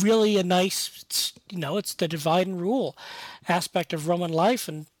really a nice, it's the divide and rule aspect of Roman life,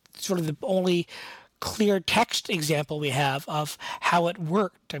 and sort of the only clear text example we have of how it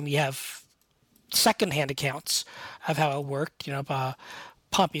worked. And we have secondhand accounts of how it worked,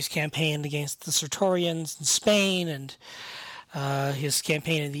 Pompey's campaign against the Sertorians in Spain, and his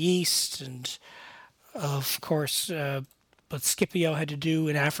campaign in the East, and of course what Scipio had to do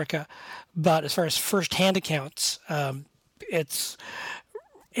in Africa. But as far as first-hand accounts, it's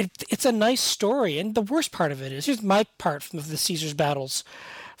a nice story. And the worst part of it is, here's my part from the Caesar's battles,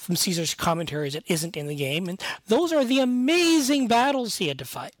 from Caesar's commentaries that isn't in the game, and those are the amazing battles he had to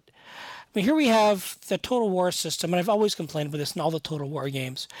fight. I mean, here we have the Total War system, and I've always complained about this in all the Total War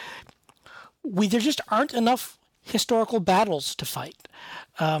games. There just aren't enough historical battles to fight.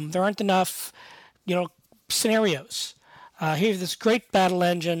 There aren't enough, scenarios. Here's this great battle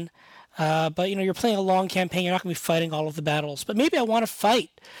engine, but you're playing a long campaign. You're not going to be fighting all of the battles. But maybe I want to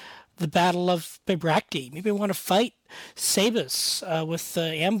fight the Battle of Bibracte. Maybe I want to fight Sabus with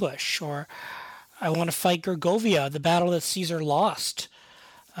the ambush, or I want to fight Gergovia, the battle that Caesar lost,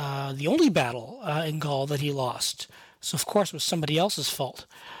 the only battle in Gaul that he lost. So of course it was somebody else's fault.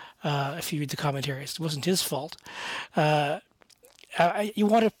 If you read the commentaries, it wasn't his fault. You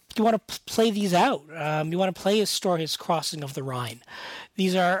want to play these out. You want to play his story, his crossing of the Rhine.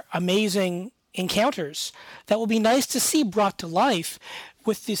 These are amazing encounters that will be nice to see brought to life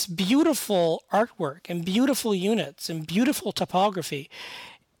with this beautiful artwork and beautiful units and beautiful topography,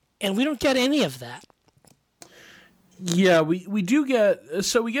 and we don't get any of that. Yeah, we do get.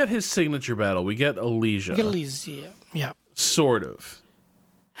 So we get his signature battle. We get Alesia. Yeah. Sort of.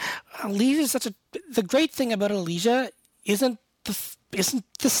 Alesia the great thing about Alesia isn't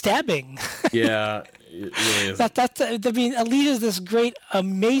the stabbing. Yeah, it really is. Alesia is this great,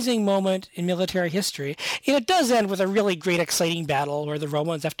 amazing moment in military history. And it does end with a really great, exciting battle where the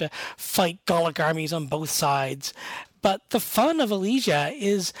Romans have to fight Gallic armies on both sides. But the fun of Alesia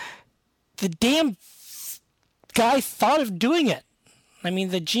is the damn guy thought of doing it. I mean,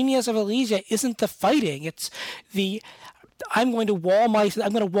 the genius of Alesia isn't the fighting; it's the I'm going to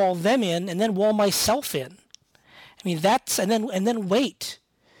wall them in and then wall myself in. I mean, and then wait.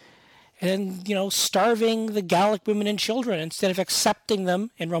 And, starving the Gallic women and children instead of accepting them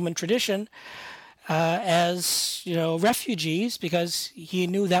in Roman tradition as, refugees, because he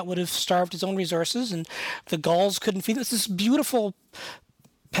knew that would have starved his own resources and the Gauls couldn't feed them. It's this beautiful,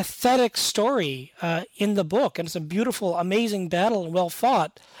 pathetic story in the book, and it's a beautiful, amazing battle and well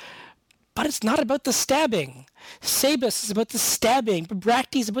fought. But it's not about the stabbing. Sabus is about the stabbing.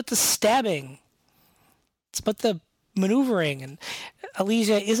 Bibracte is about the stabbing. It's about the maneuvering, and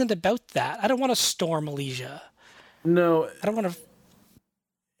Alesia isn't about that. I don't want to storm Alesia. No. I don't want to...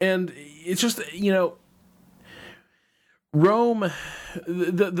 And it's just, Rome,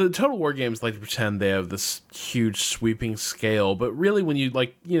 the Total War games like to pretend they have this huge sweeping scale, but really when you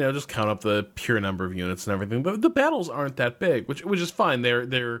just count up the pure number of units and everything, but the battles aren't that big, which is fine.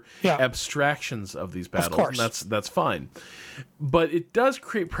 They're abstractions of these battles, of course. And that's fine. But it does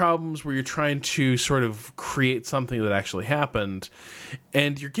create problems where you're trying to sort of create something that actually happened,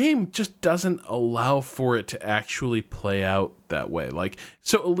 and your game just doesn't allow for it to actually play out that way.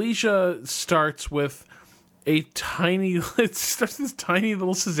 So Alesia starts with this tiny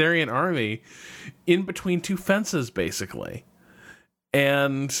little Caesarian army in between two fences, basically.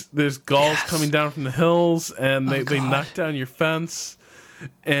 And there's Gauls coming down from the hills, and they knock down your fence,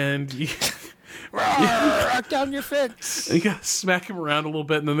 and Rock down your fence. And you gotta smack them around a little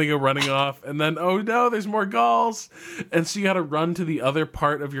bit, and then they go running off, and then, oh no, there's more Gauls! And so you gotta run to the other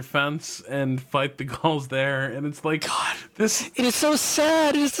part of your fence and fight the Gauls there, and it's like, God, this... It is so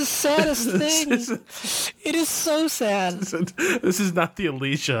sad. It is the saddest thing. It is so sad. This is not the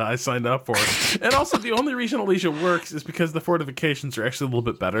Alicia I signed up for. And also, the only reason Alicia works is because the fortifications are actually a little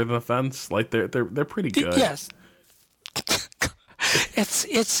bit better than the fence. Like, they're pretty good. Yes.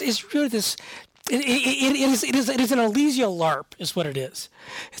 It's really this... It is an Elysia LARP, is what it is.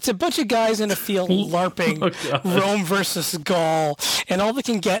 It's a bunch of guys in a field LARPing Rome versus Gaul, and all they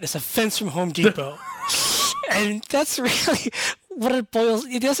can get is a fence from Home Depot. And that's really what it boils.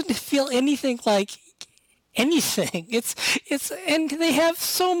 It doesn't feel anything like anything. And they have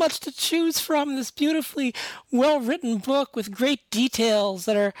so much to choose from. This beautifully well-written book with great details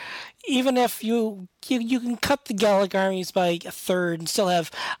that are, even if you can cut the Gallic armies by a third and still have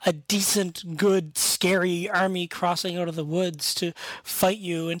a decent, good, scary army crossing out of the woods to fight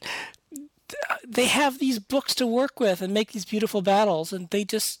you. And they have these books to work with and make these beautiful battles, and they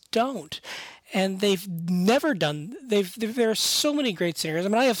just don't. And they've never done. There are so many great scenarios. I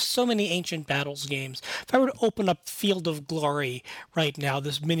mean, I have so many Ancient Battles games. If I were to open up Field of Glory right now,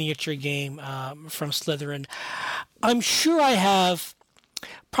 this miniature game from Slytherin, I'm sure I have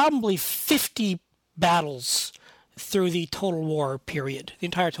probably 50 battles through the Total War period, the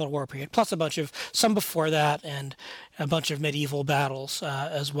entire Total War period, plus a bunch of some before that and a bunch of medieval battles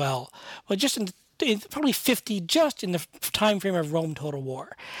as well. But just in probably 50 just in the time frame of Rome Total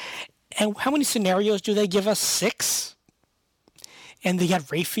War. And how many scenarios do they give us? 6? And they got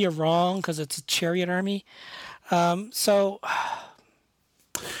Raphia wrong because it's a chariot army. Yeah,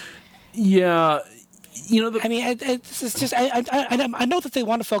 you know. I mean, this is just. I know that they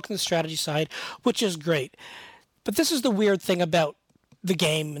want to focus on the strategy side, which is great. But this is the weird thing about the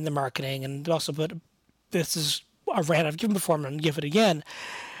game and the marketing, and also, but this is a rant I've given before. I'm going to give it again.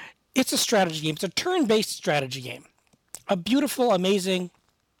 It's a strategy game. It's a turn-based strategy game. A beautiful, amazing,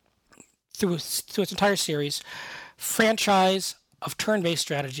 through its entire series, franchise of turn-based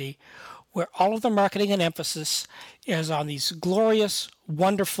strategy, where all of the marketing and emphasis is on these glorious,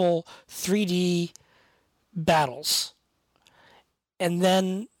 wonderful 3D battles, and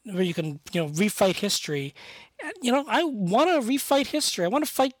then where you can refight history. I want to refight history. I want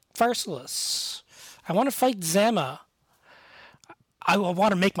to fight Pharsalus. I want to fight Zama. I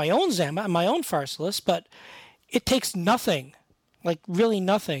want to make my own Zama and my own Pharsalus, but it takes nothing, like really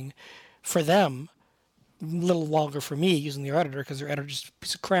nothing, for them. A little longer for me using their editor because their editor is a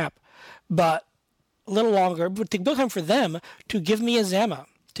piece of crap, but a little longer. But it took no time for them to give me a Zama,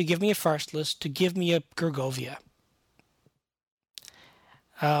 to give me a Pharsalus, to give me a Gergovia.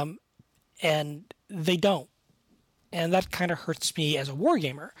 And they don't. And that kind of hurts me as a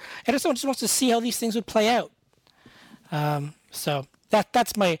wargamer. And someone just wants to see how these things would play out. So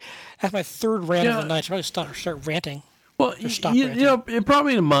that's my third rant of the night. I should probably start ranting. Well, it brought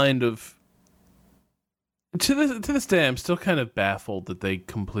me to mind of... To this day, I'm still kind of baffled that they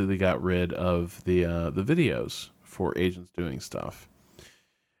completely got rid of the videos for agents doing stuff.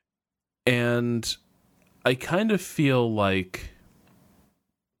 And I kind of feel like...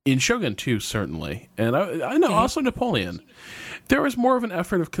 In Shogun 2, certainly, and I know also Napoleon, there was more of an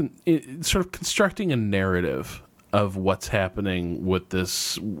effort of sort of constructing a narrative of what's happening with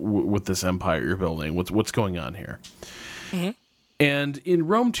this empire you're building, what's going on here. Mm-hmm. And in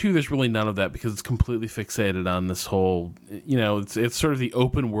Rome 2, there's really none of that because it's completely fixated on this whole, it's sort of the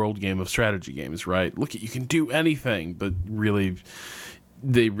open world game of strategy games, right? Look, you can do anything, but really...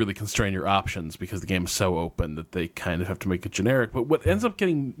 They really constrain your options because the game is so open that they kind of have to make it generic. But what ends up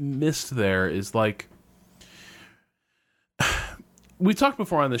getting missed there is, like... We talked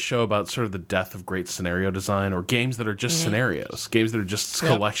before on this show about sort of the death of great scenario design, or games that are just scenarios, games that are just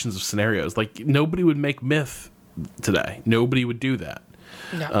collections of scenarios. Like, nobody would make Myth today. Nobody would do that.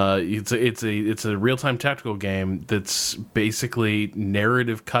 No. It's a real-time tactical game that's basically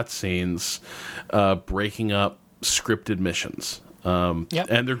narrative cutscenes breaking up scripted missions. And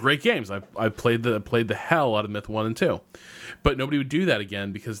they're great games. I played the hell out of Myth 1 and 2. But nobody would do that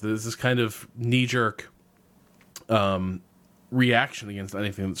again because there's this kind of knee-jerk reaction against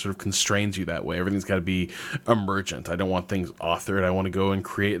anything that sort of constrains you that way. Everything's got to be emergent. I don't want things authored. I want to go and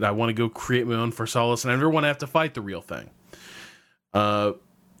create. I want to go create my own Pharsalus, and I never want to have to fight the real thing.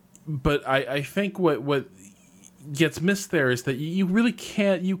 But I think what gets missed there is that you really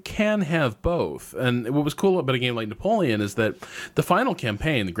can have both. And what was cool about a game like Napoleon is that the final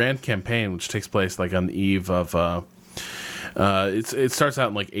campaign, the grand campaign, which takes place like on the eve of It starts out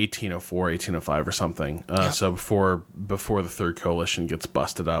in like 1804, 1805 or something. So before the Third Coalition gets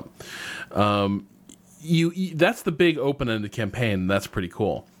busted up. You that's the big open-ended campaign, and that's pretty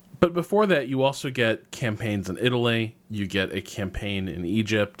cool. But before that, you also get campaigns in Italy. You get a campaign in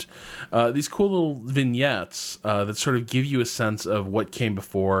Egypt. These cool little vignettes that sort of give you a sense of what came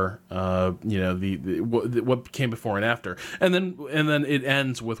before, what came before and after, and then it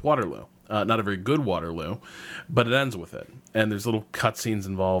ends with Waterloo. Not a very good Waterloo, but it ends with it, and there's little cutscenes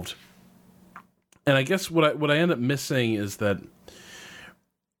involved. And I guess what I end up missing is that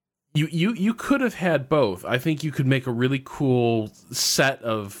You could have had both. I think you could make a really cool set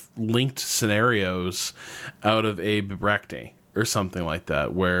of linked scenarios out of a Bibrecte or something like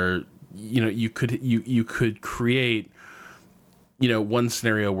that, where you could create one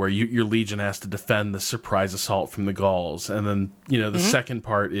scenario where your legion has to defend the surprise assault from the Gauls, and then the second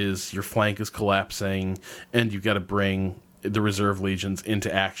part is your flank is collapsing and you've got to bring the reserve legions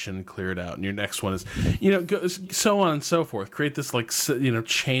into action, clear it out, and your next one is, so on and so forth. Create this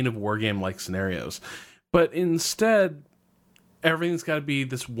chain of war game like scenarios, but instead, everything's got to be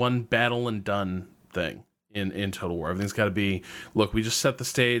this one battle and done thing in Total War. Everything's got to be, look, we just set the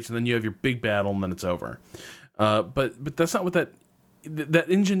stage, and then you have your big battle, and then it's over. But that's not what that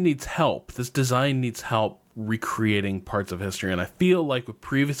engine needs help. This design needs help recreating parts of history, and I feel like with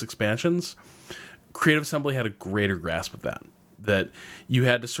previous expansions, Creative Assembly had a greater grasp of that you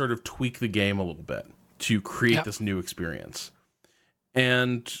had to sort of tweak the game a little bit to create this new experience.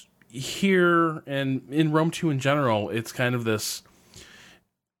 And here, and in Rome 2 in general, it's kind of this,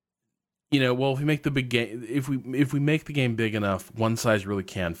 if we make the big game, if we make the game big enough, one size really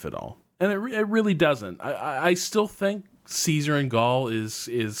can fit all. And it really doesn't. I still think Caesar and Gaul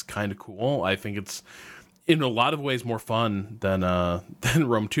is kind of cool. I think it's, in a lot of ways, more fun than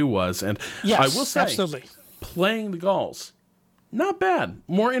Rome 2 was. And yes, I will say, absolutely, playing the Gauls, not bad.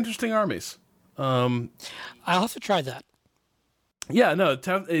 More interesting armies. I'll have to try that. Yeah, no,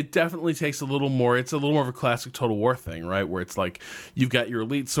 it definitely takes a little more. It's a little more of a classic Total War thing, right? Where it's like you've got your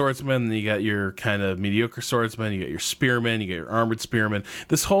elite swordsmen, and you got your kind of mediocre swordsmen, you got your spearmen, you got your armored spearmen.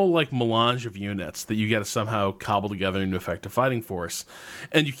 This whole like melange of units that you got to somehow cobble together into effective fighting force,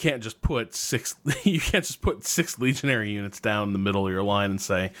 and you can't just put six legionary units down in the middle of your line and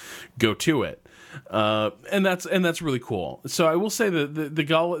say, "Go to it." And that's really cool. So I will say that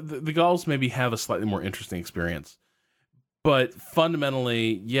the Gauls maybe have a slightly more interesting experience. But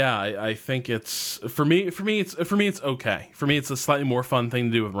fundamentally, yeah, I think it's for me it's okay. For me, it's a slightly more fun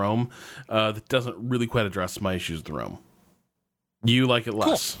thing to do with Rome that doesn't really quite address my issues with Rome. You like it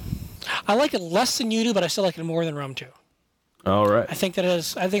less? Cool. I like it less than you do, but I still like it more than Rome 2. All right. I think it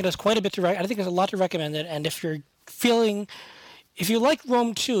has quite a bit to. I think there's a lot to recommend it. And if you like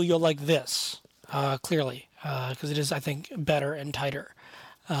Rome 2, you'll like this clearly because it is, I think, better and tighter.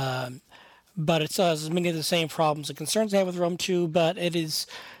 But it still has many of the same problems and concerns I have with Rome 2, but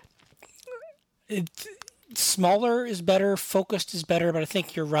smaller is better, focused is better, but I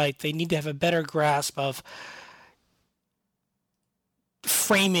think you're right. They need to have a better grasp of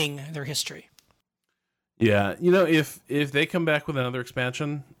framing their history. Yeah, if they come back with another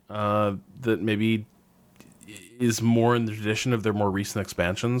expansion that maybe is more in the tradition of their more recent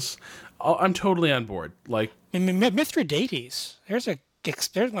expansions, I'm totally on board. Like Mithridates,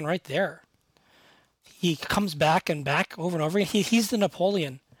 there's one right there. He comes back over and over again. He's the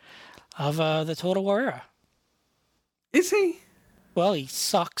Napoleon of the Total War era. Is he? Well, he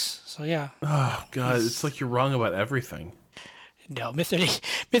sucks. So yeah. Oh God, it's like you're wrong about everything. No,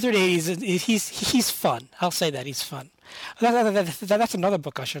 Mithridates, he's fun. I'll say that he's fun. That's another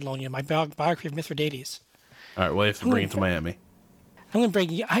book I should loan you. My biography of Mithridates. All right, well, you have to bring it to Miami. I'm gonna bring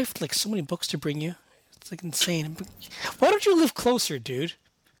you. I have like so many books to bring you. It's like insane. Why don't you live closer, dude?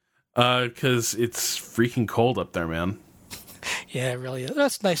 Because it's freaking cold up there, man. Yeah, it really is.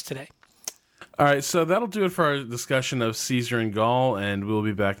 That's nice today. All right, so that'll do it for our discussion of Caesar and Gaul, and we'll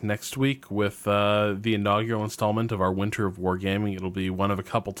be back next week with the inaugural installment of our Winter of Wargaming. It'll be one of a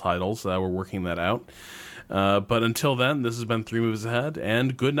couple titles. We're working that out. But until then, this has been 3 Moves Ahead,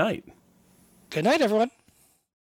 and good night. Good night, everyone.